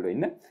කරන්න ඕගොල්ලෝ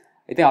ඉන්න.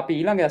 ඉතින් අපි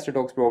ඊළඟ Astro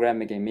Talks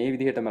program එකේ මේ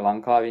විදිහටම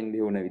ලංකාවෙන්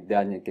දියුණු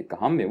විද්‍යාඥයෙක් එක්ක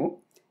හම්බෙමු.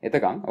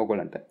 එතකන්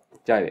ඕගොල්ලන්ට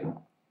ජය වේවා.